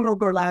no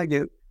longer allow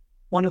you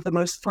one of the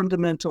most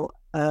fundamental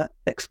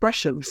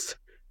expressions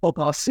of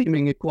our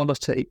seeming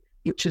equality,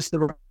 which is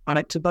the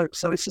right to vote.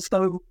 So it's as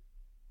though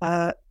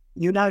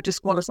you now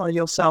disqualify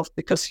yourself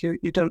because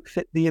you don't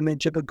fit the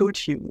image of a good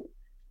human.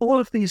 All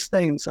of these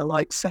things are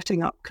like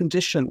setting up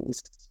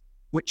conditions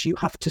which you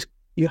have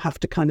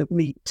to kind of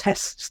meet,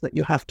 tests that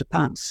you have to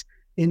pass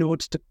in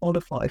order to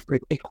qualify for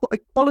it.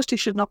 Equality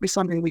should not be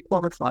something we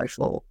qualify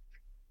for.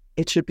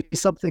 It should be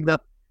something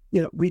that,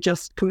 we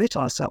just commit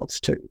ourselves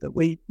to, that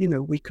we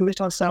commit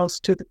ourselves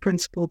to the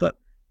principle that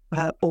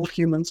all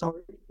humans are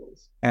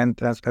equals.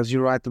 And as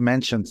you rightly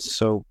mentioned,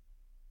 so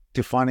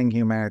defining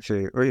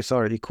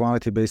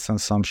equality based on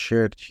some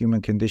shared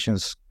human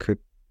conditions could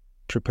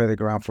prepare the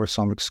ground for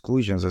some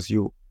exclusions, as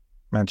you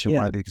mentioned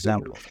by the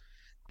example.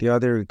 The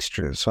other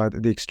extreme, so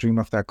the extreme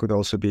of that could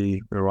also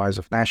be the rise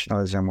of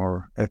nationalism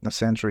or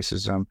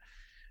ethnocentrism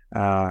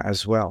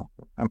as well.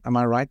 Am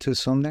I right to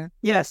assume that?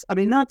 Yes. I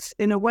mean, that's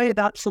in a way,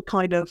 that's a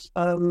kind of,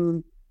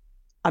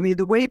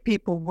 the way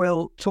people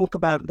will talk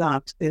about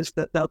that is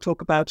that they'll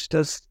talk about it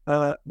as,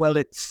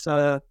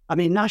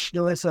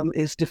 nationalism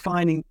is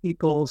defining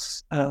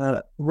people's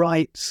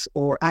rights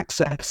or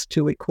access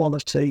to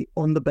equality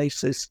on the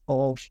basis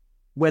of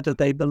whether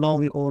they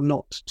belong or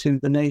not to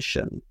the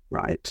nation,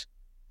 right?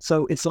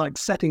 So it's like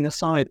setting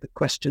aside the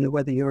question of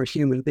whether you're a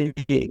human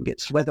being.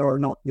 It's whether or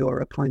not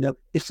you're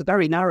it's a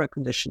very narrow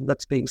condition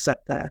that's being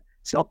set there.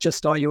 It's not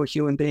just, are you a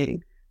human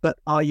being, but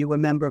are you a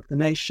member of the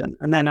nation?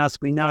 And then, as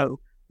we know,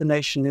 the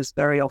nation is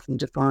very often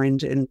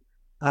defined in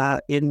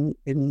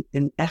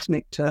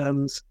ethnic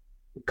terms,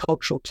 in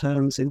cultural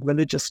terms, in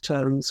religious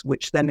terms,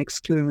 which then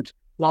exclude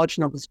large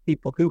numbers of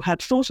people who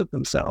had thought of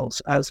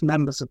themselves as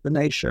members of the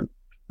nation,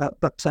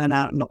 but turn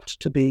out not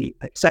to be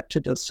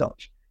accepted as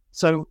such.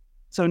 So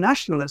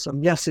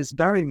nationalism, yes, is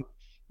very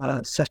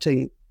much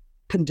setting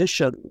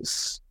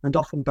conditions, and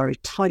often very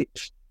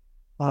tight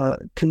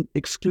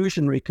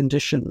exclusionary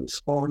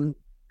conditions on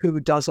who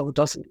does or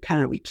doesn't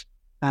count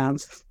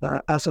as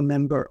a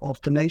member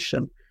of the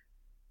nation.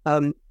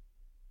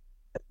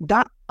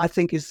 That, I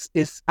think,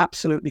 is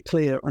absolutely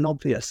clear and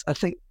obvious. I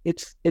think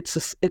it's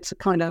a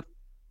kind of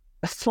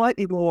a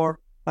slightly more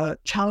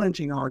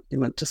challenging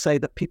argument to say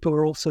that people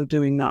are also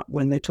doing that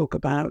when they talk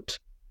about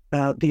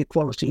the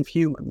equality of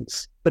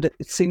humans. But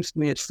it seems to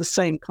me it's the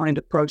same kind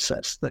of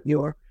process, that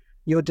you're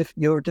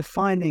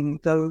defining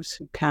those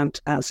who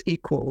count as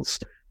equals,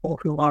 or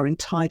who are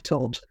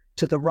entitled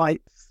to the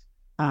rights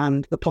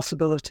and the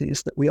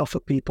possibilities that we offer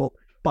people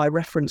by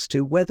reference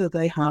to whether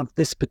they have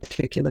this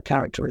particular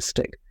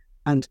characteristic.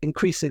 And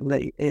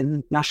increasingly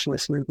in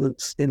nationalist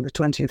movements in the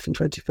 20th and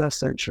 21st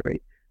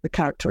century, the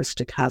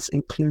characteristic has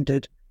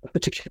included a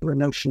particular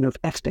notion of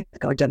ethnic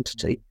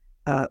identity,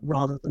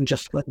 rather than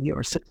just whether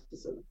you're a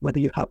citizen, whether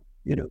you have,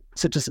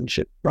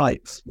 citizenship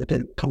rights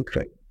within the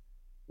country.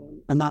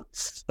 And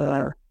that's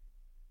and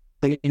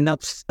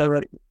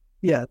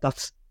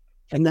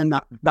then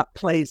that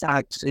plays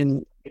out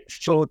in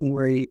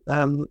extraordinarily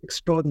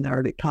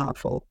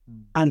powerful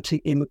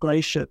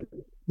anti-immigration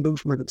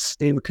movements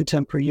in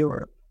contemporary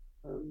Europe,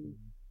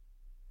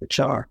 which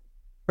are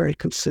very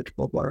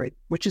considerable worry.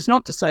 Which is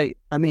not to say,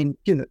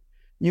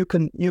 you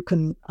can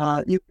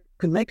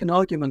make an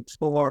argument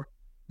for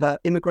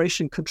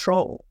immigration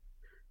control,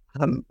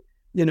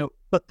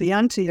 but the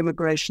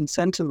anti-immigration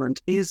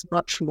sentiment is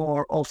much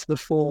more of the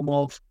form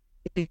of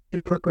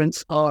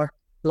immigrants are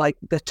like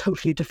they're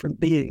totally different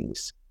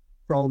beings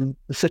from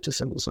the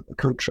citizens of the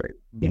country.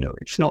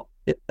 It's not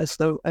as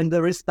though, and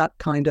there is that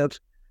kind of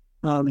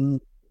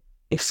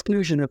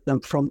exclusion of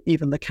them from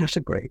even the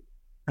category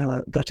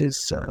that is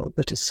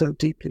so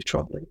deeply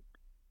troubling.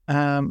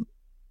 And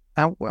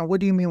what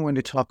do you mean when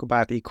you talk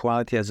about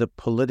equality as a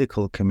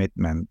political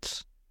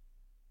commitment?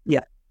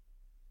 Yeah,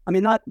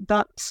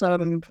 that's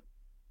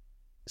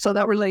so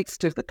that relates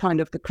to the kind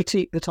of the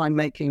critique that I'm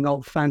making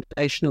of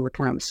foundational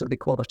accounts of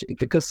equality,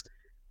 because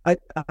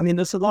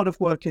there's a lot of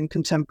work in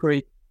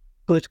contemporary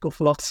political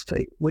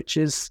philosophy which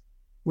is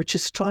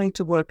trying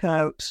to work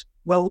out,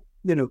 well,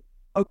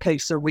 okay,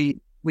 so we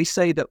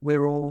say that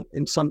we're all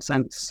in some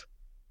sense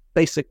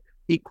basic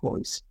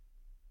equals.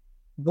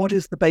 What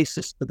is the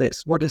basis for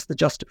this? What is the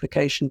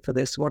justification for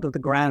this? What are the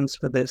grounds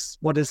for this?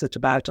 What is it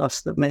about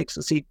us that makes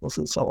us equals,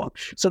 and so on?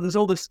 So there's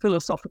all this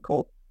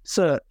philosophical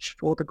search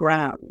for the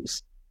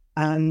grounds.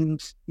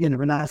 And,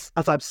 and as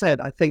I've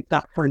said, I think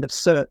that kind of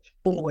search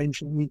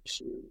always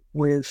leads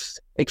with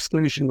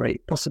exclusionary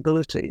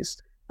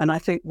possibilities. And I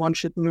think one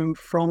should move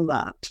from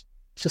that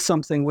to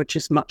something which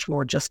is much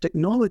more just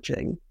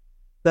acknowledging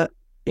that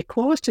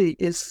equality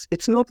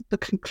it's not the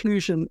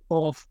conclusion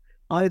of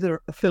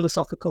either a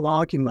philosophical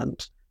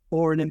argument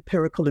or an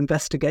empirical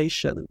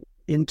investigation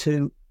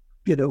into,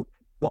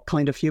 what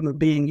kind of human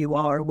being you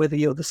are, whether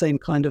you're the same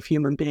kind of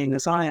human being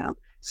as I am.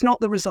 It's not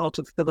the result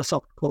of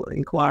philosophical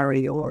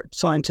inquiry or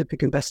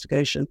scientific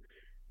investigation.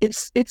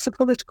 It's a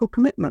political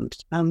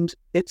commitment, and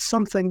it's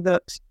something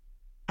that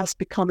has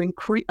become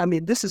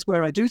this is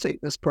where I do think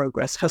this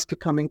progress has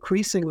become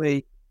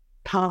increasingly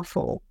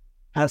powerful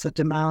as a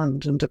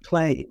demand and a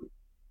claim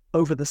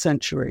over the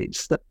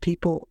centuries, that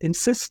people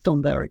insist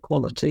on their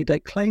equality, they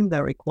claim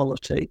their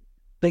equality,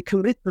 they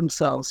commit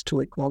themselves to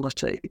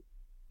equality.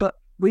 But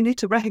we need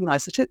to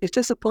recognize that it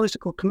is a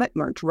political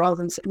commitment rather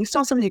than, it's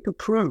not something you can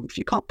prove.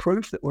 You can't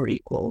prove that we're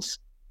equals.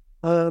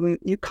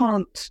 You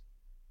can't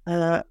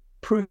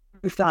prove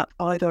that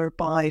either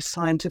by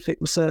scientific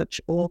research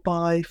or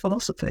by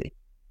philosophy.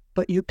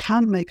 But you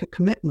can make a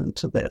commitment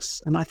to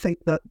this. And I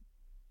think that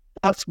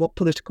that's what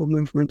political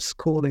movements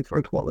calling for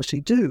equality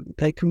do.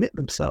 They commit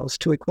themselves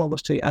to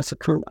equality as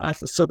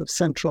a sort of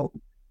central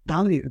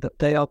value that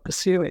they are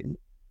pursuing.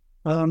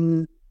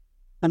 And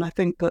I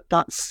think that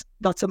that's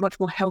a much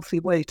more healthy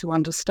way to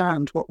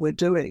understand what we're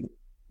doing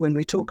when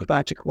we talk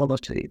about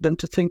equality than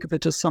to think of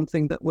it as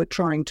something that we're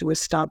trying to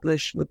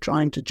establish, we're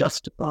trying to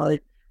justify,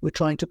 we're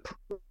trying to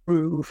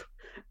prove.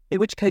 In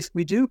which case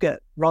we do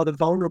get rather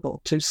vulnerable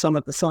to some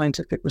of the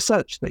scientific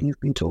research that you've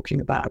been talking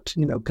about,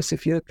 because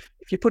if you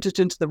put it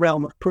into the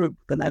realm of proof,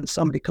 and then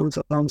somebody comes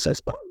along and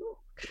says, "Oh,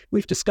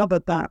 we've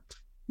discovered that,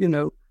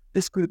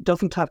 this group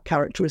doesn't have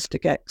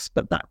characteristic X,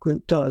 but that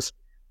group does,"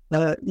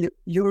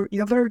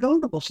 you're very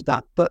vulnerable to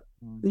that. But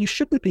you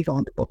shouldn't be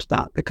vulnerable to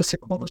that, because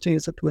equality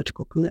is a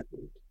political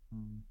commitment.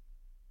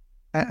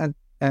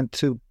 And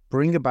to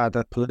bring about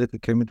that political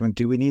commitment,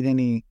 do we need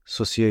any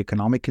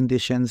socioeconomic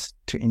conditions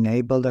to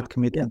enable that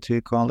commitment to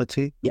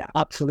equality? Yeah,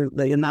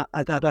 absolutely. And that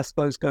I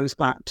suppose goes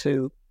back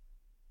to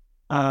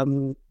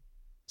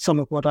some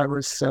of what I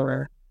was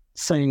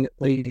saying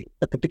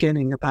at the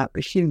beginning about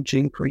the huge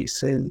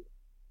increase in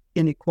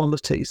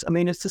inequalities. I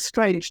mean, it's a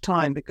strange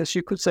time because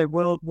you could say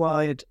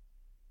worldwide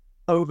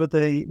over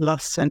the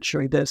last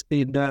century, there's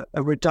been a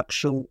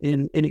reduction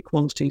in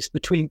inequalities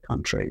between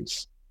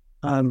countries.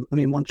 I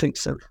mean, one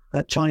thinks of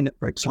China,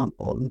 for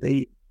example, and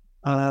the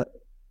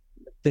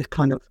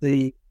kind of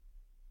the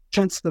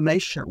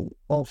transformation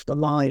of the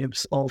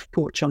lives of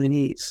poor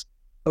Chinese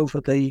over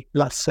the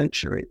last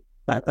century.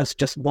 That's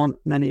just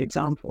many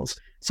examples.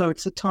 So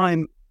it's a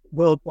time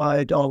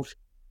worldwide of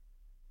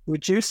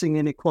reducing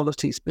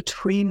inequalities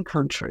between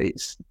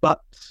countries,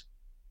 but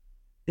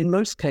in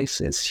most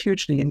cases,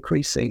 hugely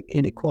increasing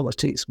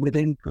inequalities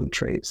within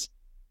countries.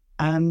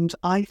 And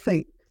I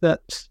think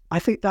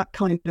that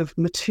kind of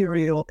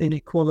material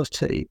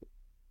inequality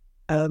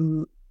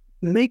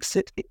makes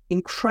it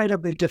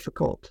incredibly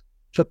difficult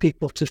for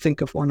people to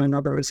think of one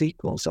another as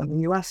equals. I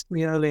mean, you asked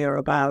me earlier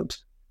about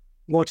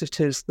what it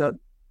is that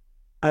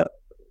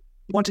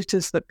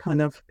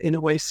kind of, in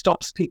a way,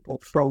 stops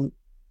people from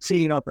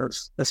seeing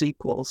others as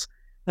equals.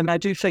 And I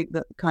do think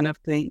that kind of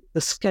the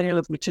scale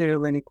of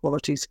material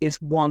inequalities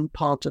is one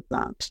part of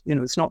that. You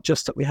know, it's not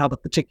just that we have a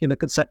particular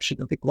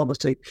conception of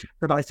equality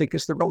that I think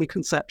is the wrong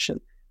conception.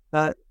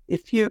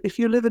 If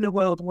you live in a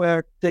world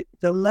where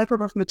the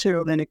level of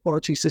material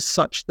inequalities is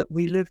such that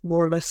we live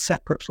more or less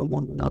separate from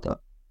one another,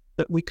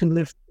 that we can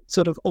live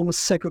sort of almost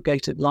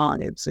segregated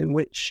lives in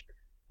which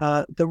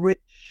the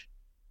rich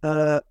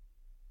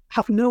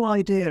have no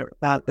idea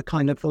about the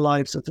kind of the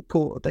lives of the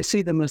poor. They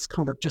see them as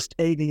kind of just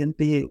alien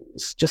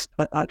beings, just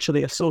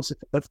actually a source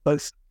of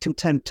both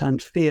contempt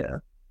and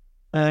fear.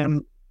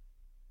 The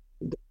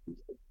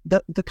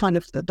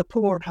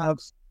poor have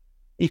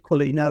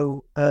equally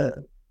no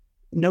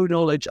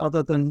knowledge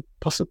other than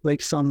possibly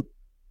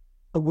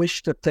a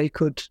wish that they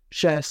could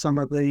share some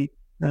of the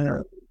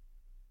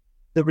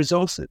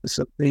resources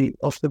of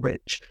the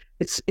rich.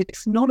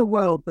 It's not a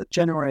world that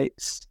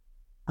generates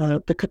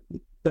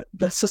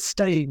that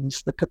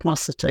sustains the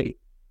capacity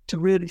to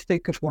really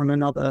think of one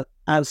another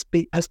as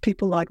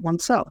people like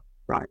oneself,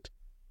 right?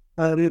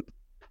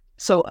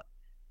 So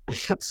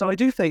I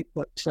do think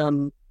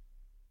that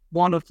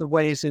one of the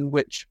ways in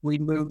which we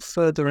move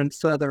further and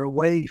further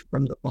away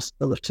from the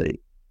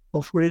possibility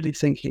of really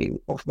thinking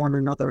of one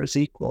another as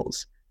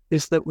equals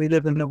is that we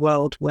live in a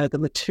world where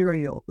the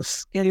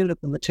scale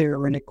of the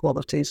material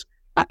inequalities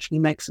actually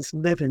makes us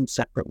live in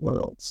separate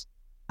worlds.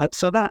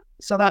 So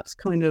that's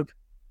kind of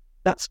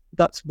that's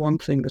one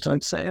thing that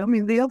I'd say. I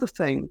mean, the other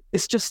thing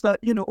is just that,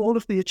 you know, all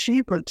of the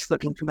achievements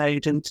that we've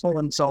made in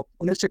terms of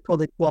political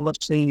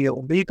equality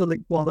or legal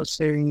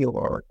equality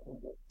or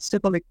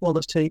civil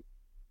equality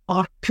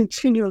are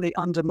continually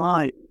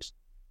undermined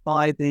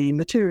by the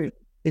material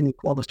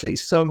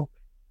inequalities. So,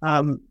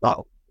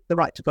 the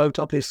right to vote,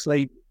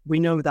 obviously, we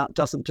know that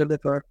doesn't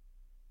deliver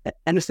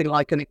anything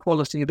like an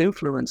equality of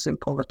influence in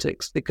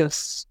politics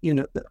because, you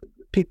know,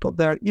 people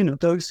there, you know,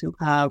 those who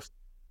have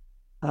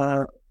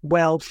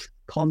wealth,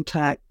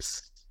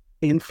 contacts,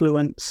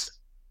 influence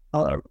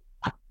are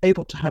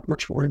able to have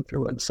much more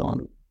influence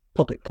on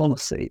public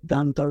policy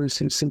than those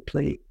who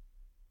simply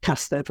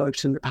cast their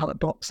vote in the ballot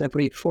box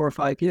every 4 or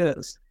 5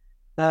 years.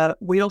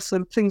 We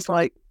also, things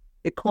like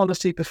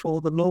equality before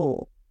the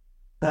law.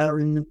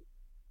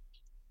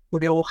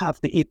 We all have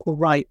the equal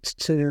right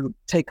to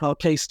take our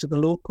case to the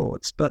law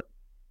courts, but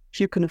if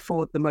you can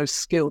afford the most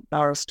skilled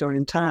barrister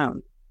in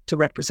town to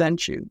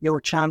represent you, your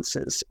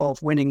chances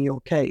of winning your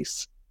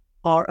case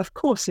are, of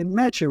course,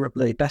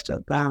 immeasurably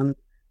better than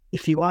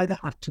if you either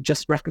have to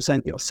just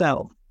represent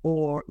yourself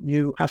or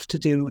you have to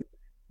do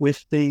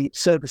with the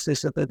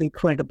services of an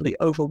incredibly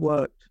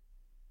overworked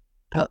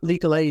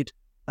legal aid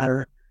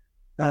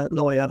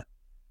lawyer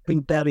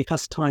who barely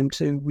has time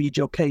to read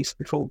your case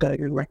before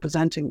going and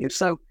representing you.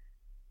 So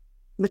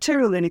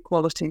material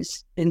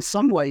inequalities in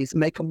some ways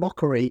make a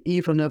mockery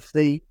even of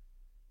the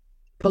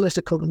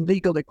political and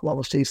legal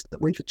equalities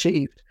that we've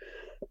achieved.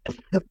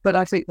 But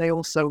I think they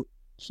also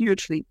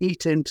hugely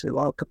eat into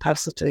our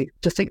capacity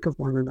to think of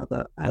one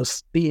another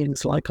as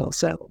beings like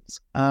ourselves.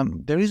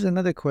 There is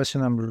another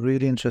question I'm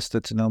really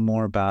interested to know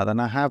more about,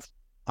 and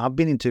I've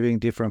been interviewing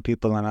different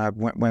people, and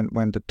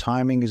when the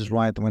timing is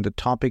right, when the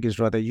topic is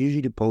right, I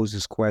usually pose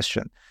this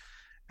question,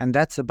 and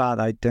that's about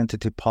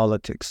identity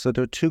politics. So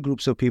there are two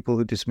groups of people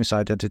who dismiss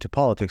identity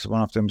politics.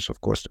 One of them is,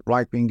 of course, the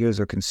right-wingers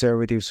or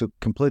conservatives who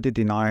completely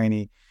deny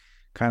any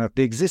kind of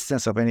the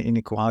existence of any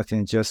inequality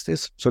and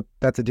injustice. So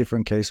that's a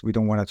different case. We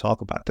don't want to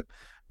talk about it.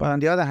 But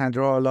on the other hand,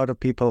 there are a lot of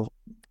people,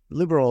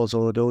 liberals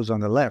or those on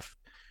the left,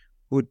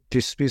 who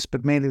dismiss,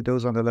 but mainly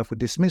those on the left, who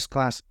dismiss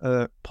class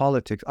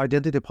politics,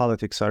 identity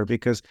politics,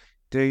 because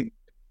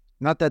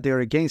not that they're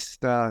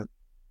against, let's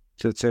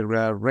say,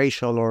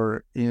 racial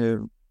or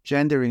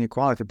gender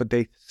inequality, but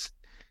they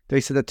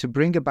say that to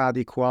bring about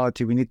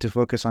equality, we need to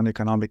focus on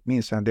economic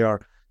means, and they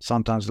are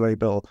sometimes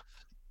labeled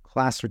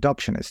class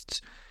reductionists.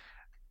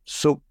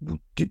 So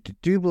do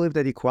you believe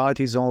that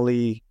equality is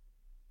only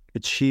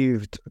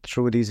achieved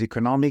through these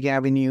economic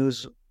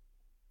avenues,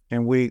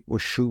 and or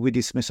should we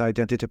dismiss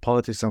identity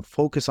politics and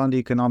focus on the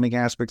economic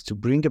aspects to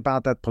bring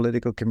about that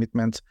political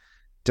commitment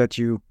that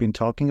you've been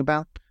talking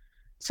about?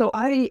 So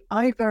I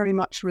very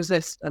much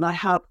resist, and I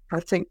have, I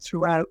think,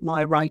 throughout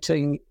my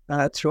writing,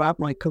 throughout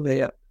my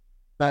career,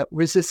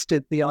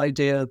 resisted the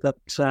idea that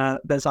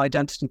there's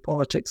identity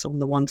politics on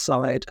the one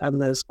side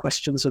and there's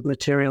questions of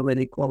material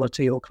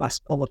inequality or class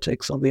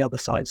politics on the other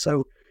side.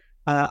 So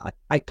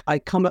I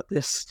come at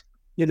this,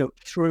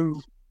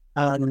 through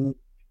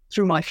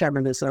my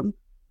feminism,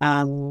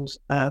 and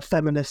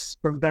feminists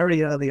from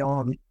very early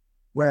on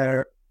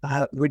were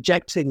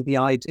rejecting the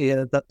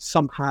idea that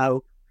somehow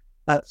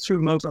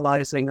through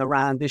mobilizing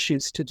around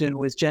issues to do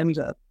with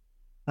gender,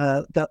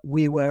 that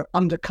we were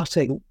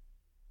undercutting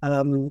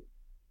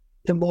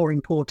the more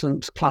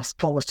important class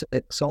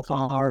politics of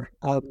our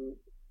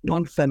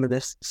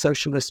non-feminist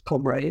socialist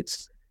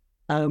comrades.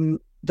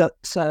 That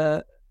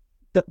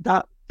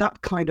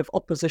kind of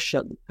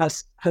opposition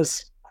has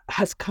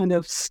kind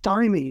of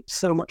stymied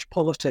so much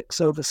politics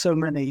over so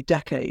many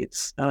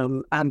decades,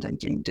 and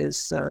indeed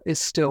is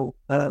still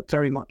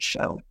very much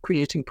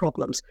creating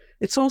problems.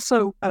 It's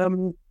also,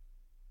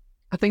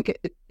 I think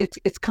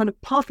it's kind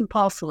of part and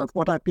parcel of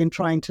what I've been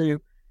trying to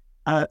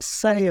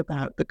say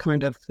about the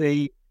kind of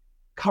the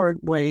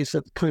current ways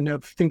of kind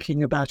of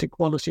thinking about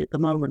equality at the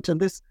moment, and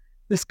this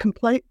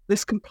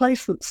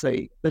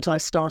complacency that I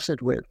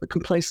started with, the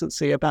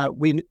complacency about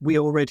we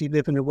already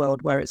live in a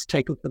world where it's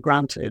taken for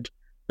granted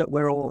that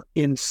we're all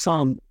in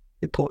some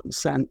important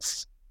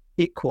sense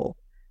equal.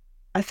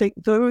 I think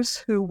those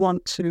who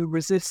want to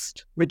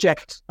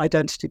reject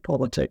identity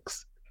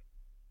politics,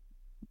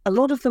 a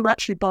lot of them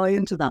actually buy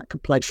into that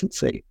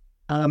complacency.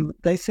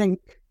 They think,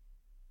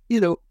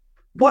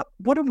 what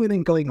are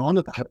women going on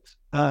about?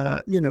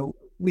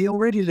 We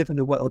already live in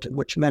a world in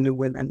which men and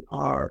women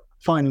are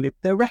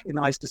they're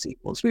recognized as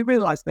equals. We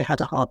realize they had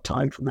a hard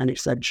time for many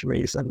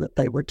centuries and that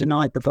they were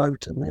denied the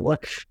vote and they were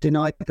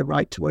denied the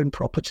right to own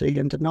property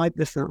and denied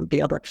this and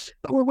the other.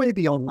 But we're way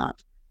beyond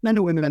that. Men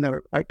and women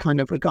are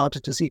kind of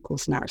regarded as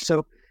equals now.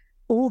 So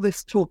all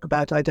this talk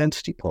about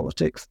identity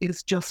politics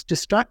is just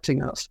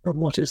distracting us from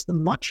what is the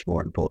much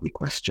more important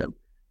question,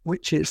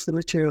 which is the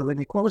material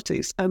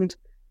inequalities. And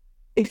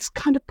it's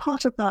kind of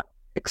part of that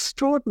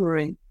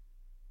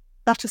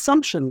that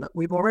assumption that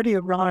we've already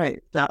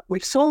arrived, that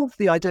we've solved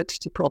the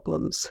identity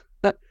problems,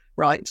 that,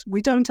 right,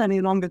 we don't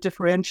any longer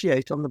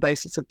differentiate on the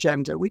basis of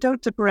gender, we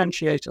don't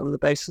differentiate on the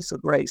basis of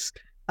race,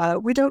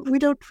 we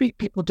don't treat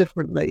people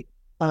differently.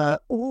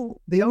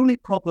 The only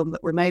problem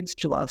that remains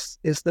to us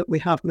is that we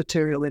have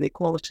material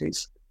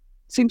inequalities.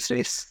 It seems to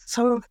be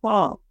so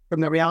far from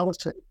the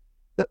reality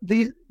that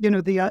the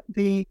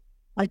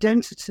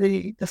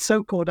identity, the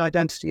so-called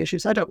identity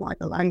issues, I don't like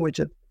the language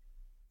of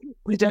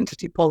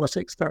identity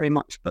politics very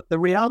much, but the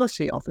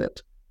reality of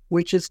it,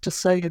 which is to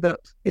say that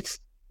it's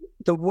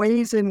the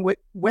ways in which,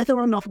 whether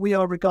or not we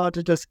are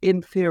regarded as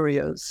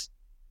inferiors,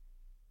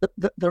 that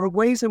there are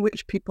ways in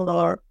which people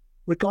are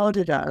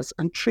regarded as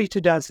and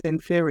treated as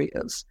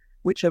inferiors,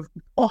 which have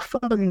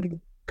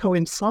often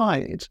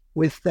coincide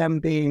with them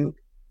being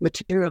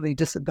materially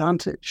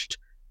disadvantaged,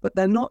 but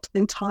they're not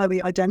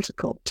entirely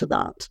identical to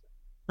that.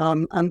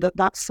 And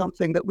that's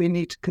something that we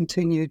need to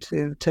continue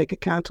to take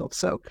account of.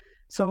 So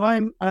I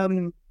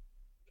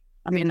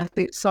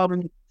think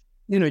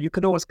you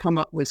could always come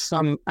up with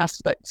some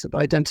aspects of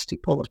identity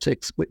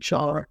politics which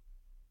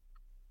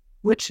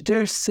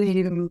do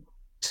seem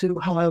to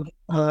have,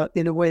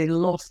 in a way,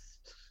 lost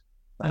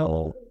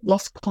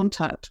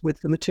contact with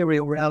the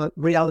material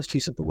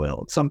realities of the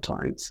world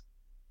sometimes.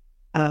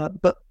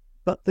 But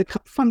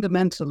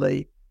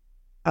fundamentally,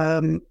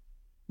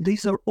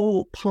 these are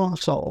all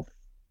part of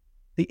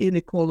the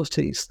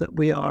inequalities that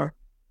we are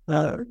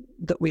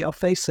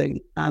facing,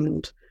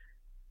 and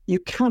you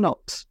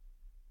cannot,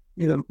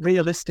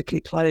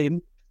 realistically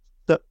claim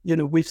that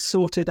we've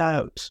sorted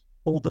out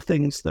all the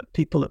things that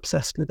people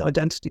obsessed with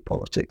identity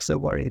politics are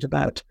worried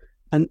about,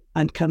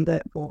 and can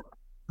therefore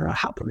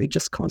happily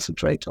just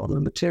concentrate on the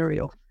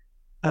material.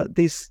 That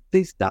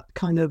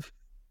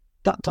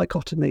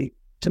dichotomy,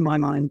 to my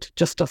mind,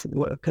 just doesn't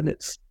work, and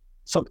it's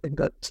something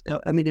that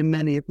in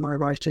many of my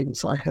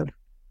writings I have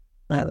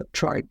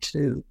tried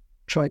to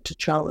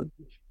challenge.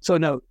 So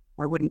no,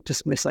 I wouldn't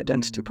dismiss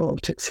identity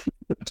politics.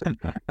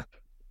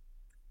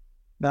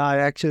 No,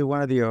 actually,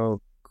 one of your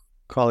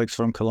colleagues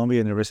from Columbia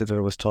University I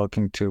was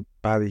talking to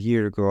about a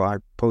year ago, I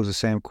posed the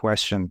same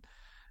question,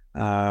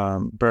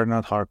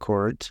 Bernard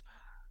Harcourt.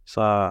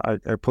 So I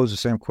posed the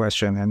same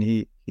question, and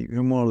he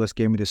more or less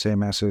gave me the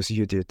same answer as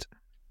you did.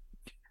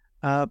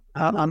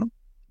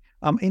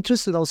 I'm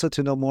interested also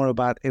to know more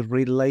about a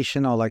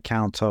relational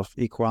account of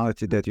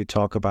equality that you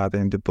talk about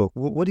in the book.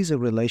 What is a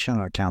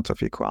relational account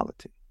of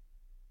equality?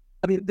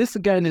 This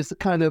again is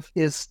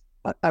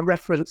a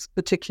reference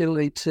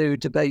particularly to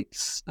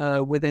debates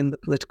within the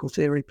political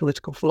theory,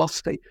 political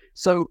philosophy.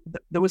 So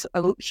there was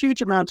a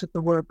huge amount of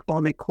the work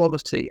on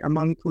equality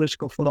among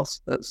political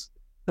philosophers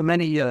for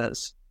many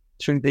years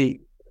through the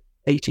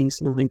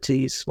 80s,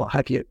 90s, what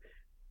have you,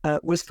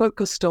 was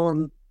focused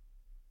on,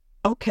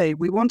 okay,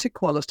 we want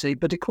equality,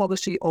 but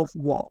equality of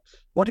what?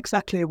 What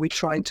exactly are we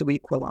trying to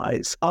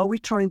equalize? Are we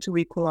trying to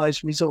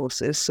equalize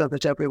resources so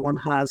that everyone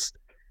has,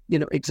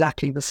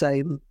 exactly the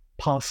same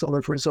parcel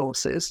of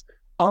resources?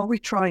 Are we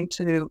trying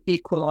to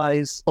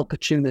equalize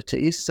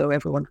opportunities so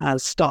everyone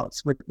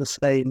starts in the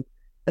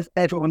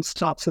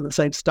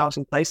same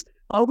starting place?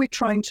 Are we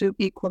trying to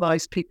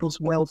equalize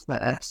people's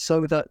welfare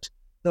so that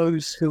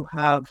those who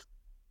have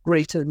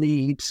greater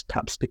needs,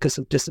 perhaps because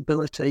of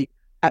disability,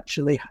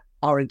 actually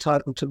are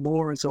entitled to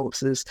more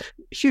resources?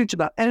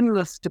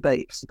 Endless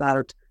debates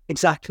about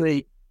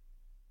exactly,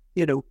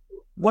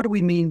 what do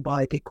we mean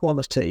by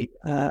equality?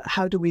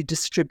 How do we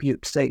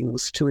distribute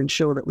things to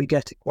ensure that we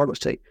get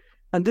equality?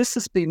 And this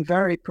has been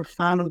very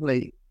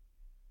profoundly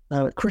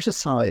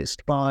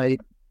criticized by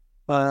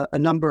a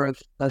number of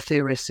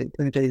theorists,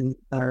 including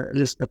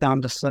Elizabeth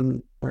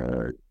Anderson,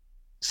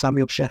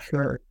 Samuel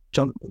Scheffler,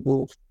 John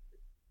Wolfe,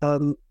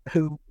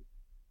 who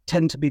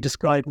tend to be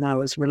described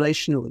now as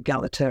relational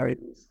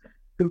egalitarians,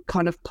 who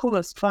kind of pull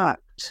us back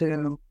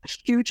to a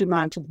huge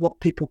amount of what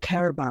people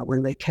care about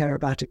when they care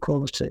about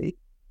equality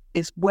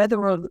is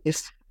whether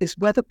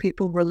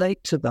people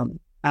relate to them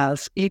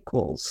as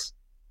equals.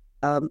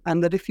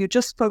 And that if you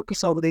just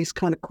focus on these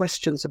kind of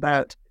questions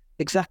about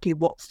exactly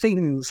what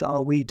things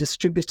are we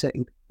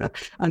distributing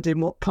and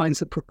in what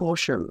kinds of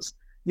proportions,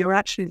 you're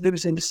actually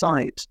losing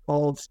sight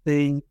of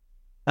the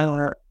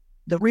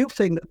real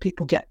thing that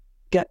people get.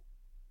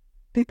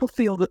 People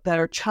feel that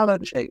they're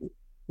challenging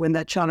when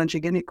they're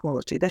challenging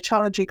inequality. They're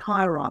challenging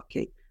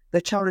hierarchy.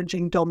 They're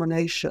challenging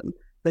domination.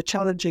 They're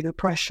challenging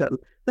oppression.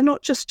 They're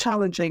not just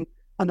challenging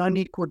an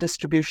unequal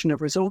distribution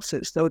of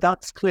resources, though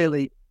that's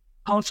clearly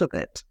part of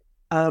it.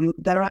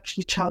 They're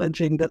actually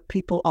challenging that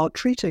people are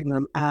treating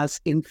them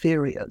as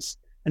inferiors.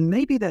 And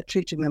maybe they're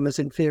treating them as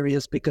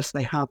inferiors because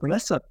they have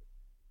lesser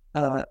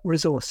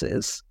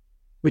resources,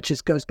 which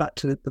goes back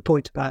to the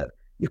point about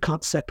you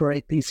can't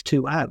separate these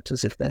two out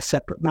as if they're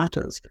separate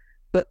matters.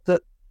 But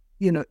that,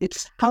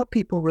 it's how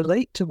people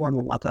relate to one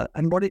another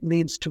and what it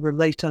means to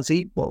relate as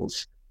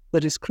equals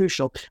that is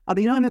crucial. I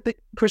mean, I'm a bit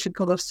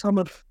critical of some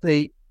of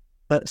the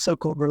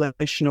so-called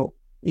relational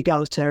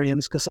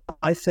egalitarians because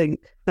I think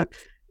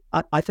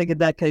in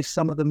their case,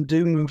 some of them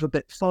do move a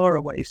bit far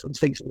away from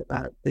thinking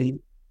about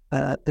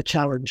the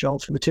challenge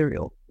of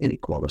material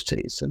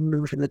inequalities and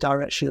move in the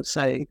direction of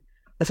saying,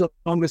 as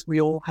long as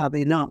we all have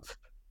enough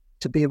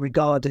to be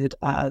regarded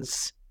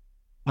as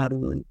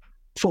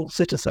full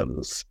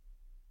citizens,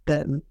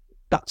 then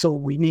that's all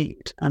we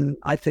need. And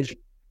I think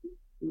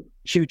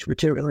huge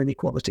material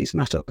inequalities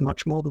matter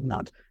much more than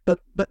that.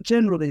 But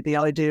generally, the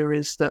idea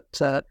is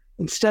that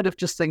instead of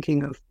just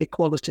thinking of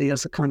equality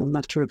as a kind of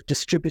matter of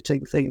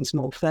distributing things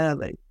more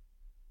fairly,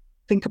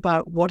 think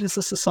about what is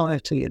a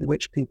society in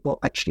which people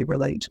actually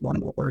relate to one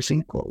another as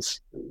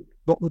equals.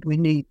 What would we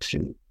need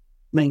to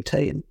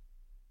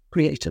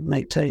create and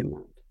maintain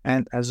that?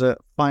 And as a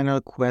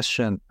final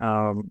question,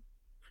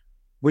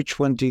 which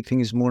one do you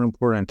think is more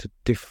important, to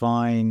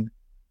define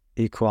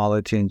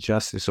equality and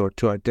justice, or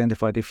to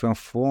identify different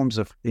forms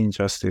of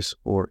injustice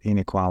or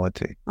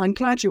inequality? I'm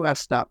glad you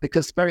asked that,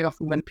 because very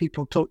often when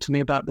people talk to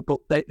me about the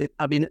book,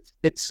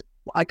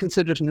 I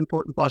consider it an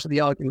important part of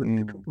the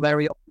argument. People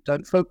very often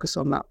don't focus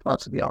on that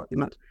part of the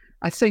argument.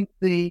 I think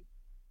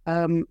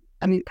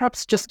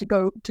perhaps just to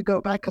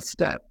go back a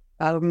step,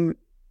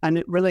 and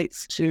it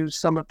relates to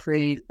some of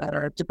the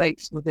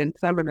debates within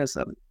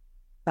feminism.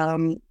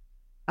 I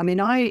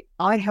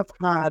have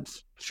had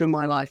through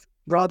my life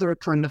rather a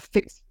kind of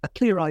a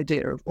clear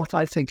idea of what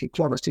I think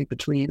equality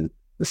between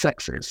the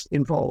sexes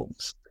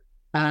involves.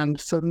 And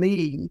for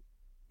me,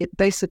 it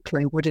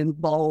basically would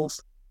involve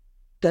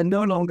there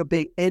no longer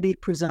being any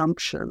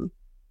presumption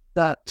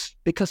that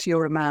because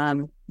you're a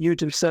man, you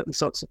do certain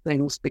sorts of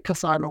things.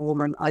 Because I'm a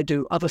woman, I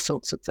do other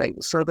sorts of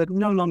things. So there'd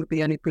no longer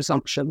be any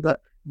presumption that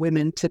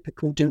women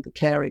typically do the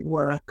caring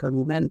work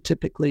and men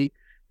typically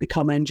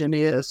become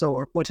engineers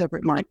or whatever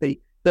it might be.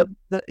 That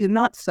in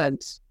that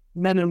sense,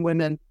 men and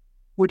women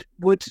would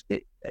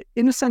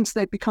in a sense,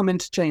 they'd become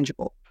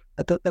interchangeable.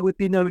 That there would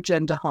be no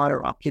gender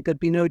hierarchy. There'd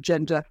be no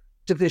gender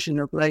division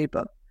of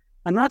labour.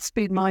 And that's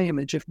been my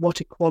image of what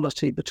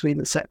equality between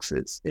the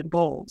sexes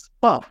involves.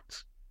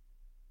 But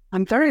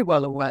I'm very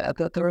well aware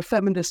that there are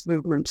feminist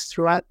movements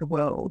throughout the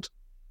world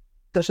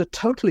that are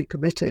totally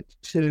committed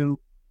to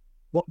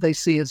what they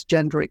see as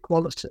gender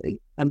equality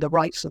and the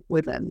rights of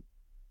women,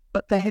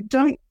 but they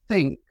don't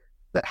think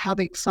that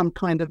having some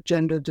kind of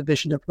gender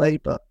division of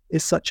labour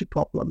is such a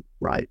problem,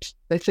 right?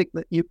 They think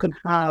that you can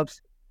have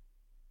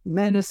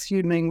men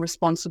assuming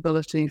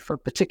responsibility for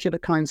particular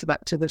kinds of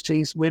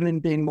activities, women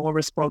being more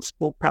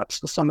responsible perhaps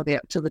for some of the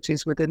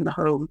activities within the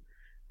home,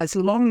 as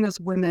long as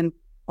women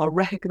are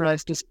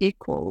recognised as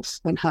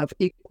equals and have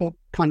equal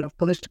kind of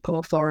political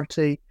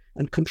authority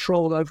and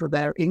control over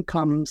their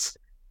incomes,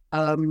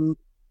 then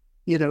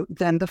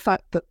the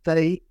fact that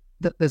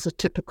there's a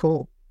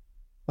typical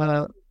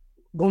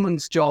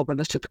woman's job and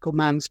a typical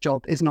man's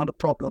job is not a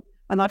problem.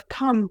 And I've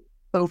come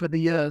over the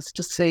years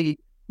to see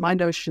my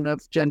notion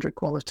of gender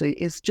equality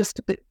is just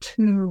a bit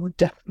too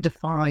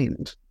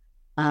defined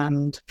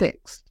and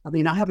fixed. I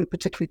mean, I haven't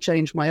particularly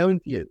changed my own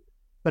view,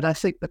 but I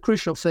think the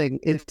crucial thing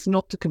is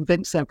not to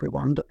convince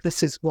everyone that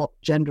this is what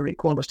gender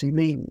equality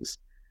means,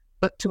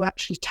 but to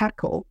actually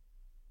tackle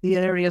the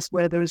areas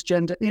where there is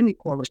gender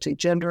inequality,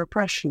 gender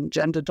oppression,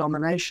 gender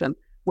domination,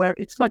 where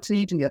it's much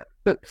easier,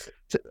 but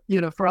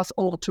for us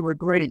all to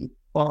agree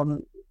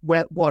on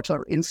what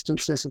are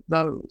instances of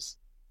those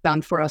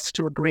than for us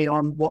to agree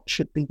on what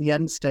should be the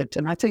end state.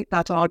 And I think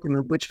that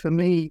argument, which for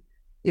me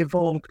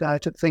evolved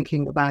out of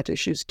thinking about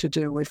issues to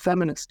do with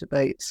feminist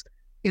debates,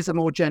 is a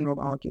more general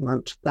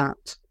argument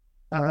that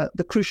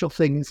the crucial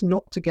thing is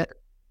not to get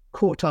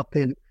caught up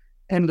in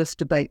endless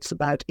debates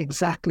about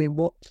exactly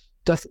what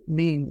does it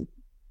mean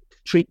to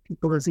treat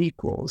people as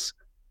equals,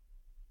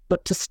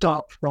 but to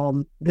start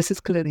from, this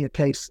is clearly a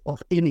case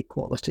of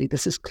inequality.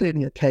 This is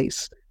clearly a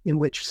case in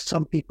which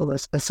some people are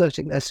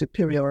asserting their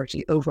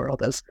superiority over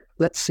others.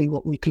 Let's see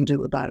what we can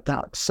do about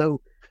that. So,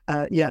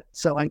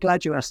 so I'm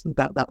glad you asked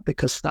about that,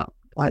 because that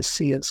I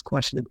see as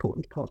quite an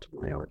important part of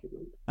my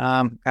argument.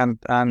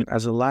 And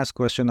as a last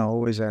question, I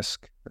always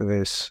ask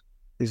this.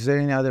 Is there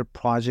any other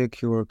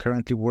project you are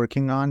currently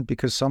working on?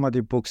 Because some of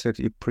the books that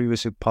you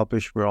previously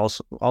published were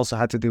also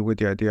had to do with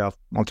the idea of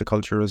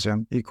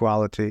multiculturalism,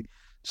 equality.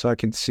 So I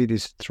can see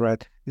this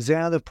thread. Is there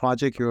another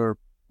project you're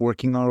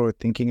working on or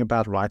thinking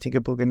about writing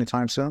a book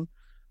anytime soon?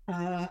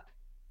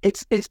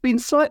 It's been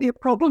slightly a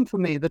problem for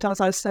me that,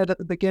 as I said at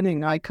the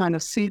beginning, I kind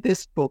of see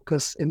this book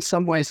as in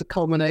some ways a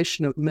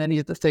culmination of many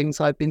of the things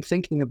I've been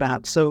thinking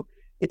about. So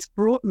it's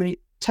brought me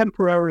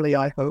temporarily,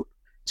 I hope,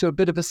 to a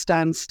bit of a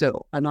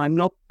standstill, and I'm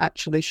not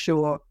actually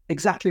sure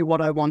exactly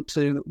what I want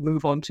to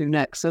move on to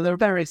next. So there are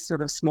various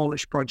sort of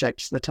smallish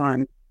projects that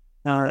I'm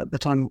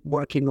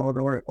working on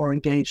or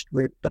engaged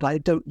with, but I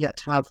don't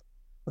yet have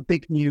a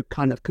big new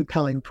kind of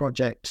compelling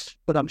project.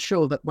 But I'm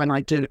sure that when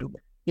I do,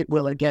 it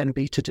will again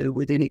be to do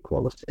with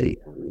inequality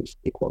and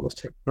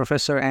equality.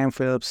 Professor Anne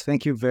Phillips,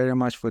 thank you very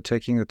much for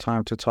taking the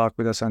time to talk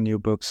with us on New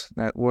Books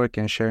Network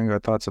and sharing your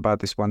thoughts about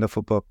this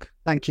wonderful book.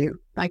 Thank you.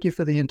 Thank you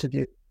for the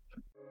interview.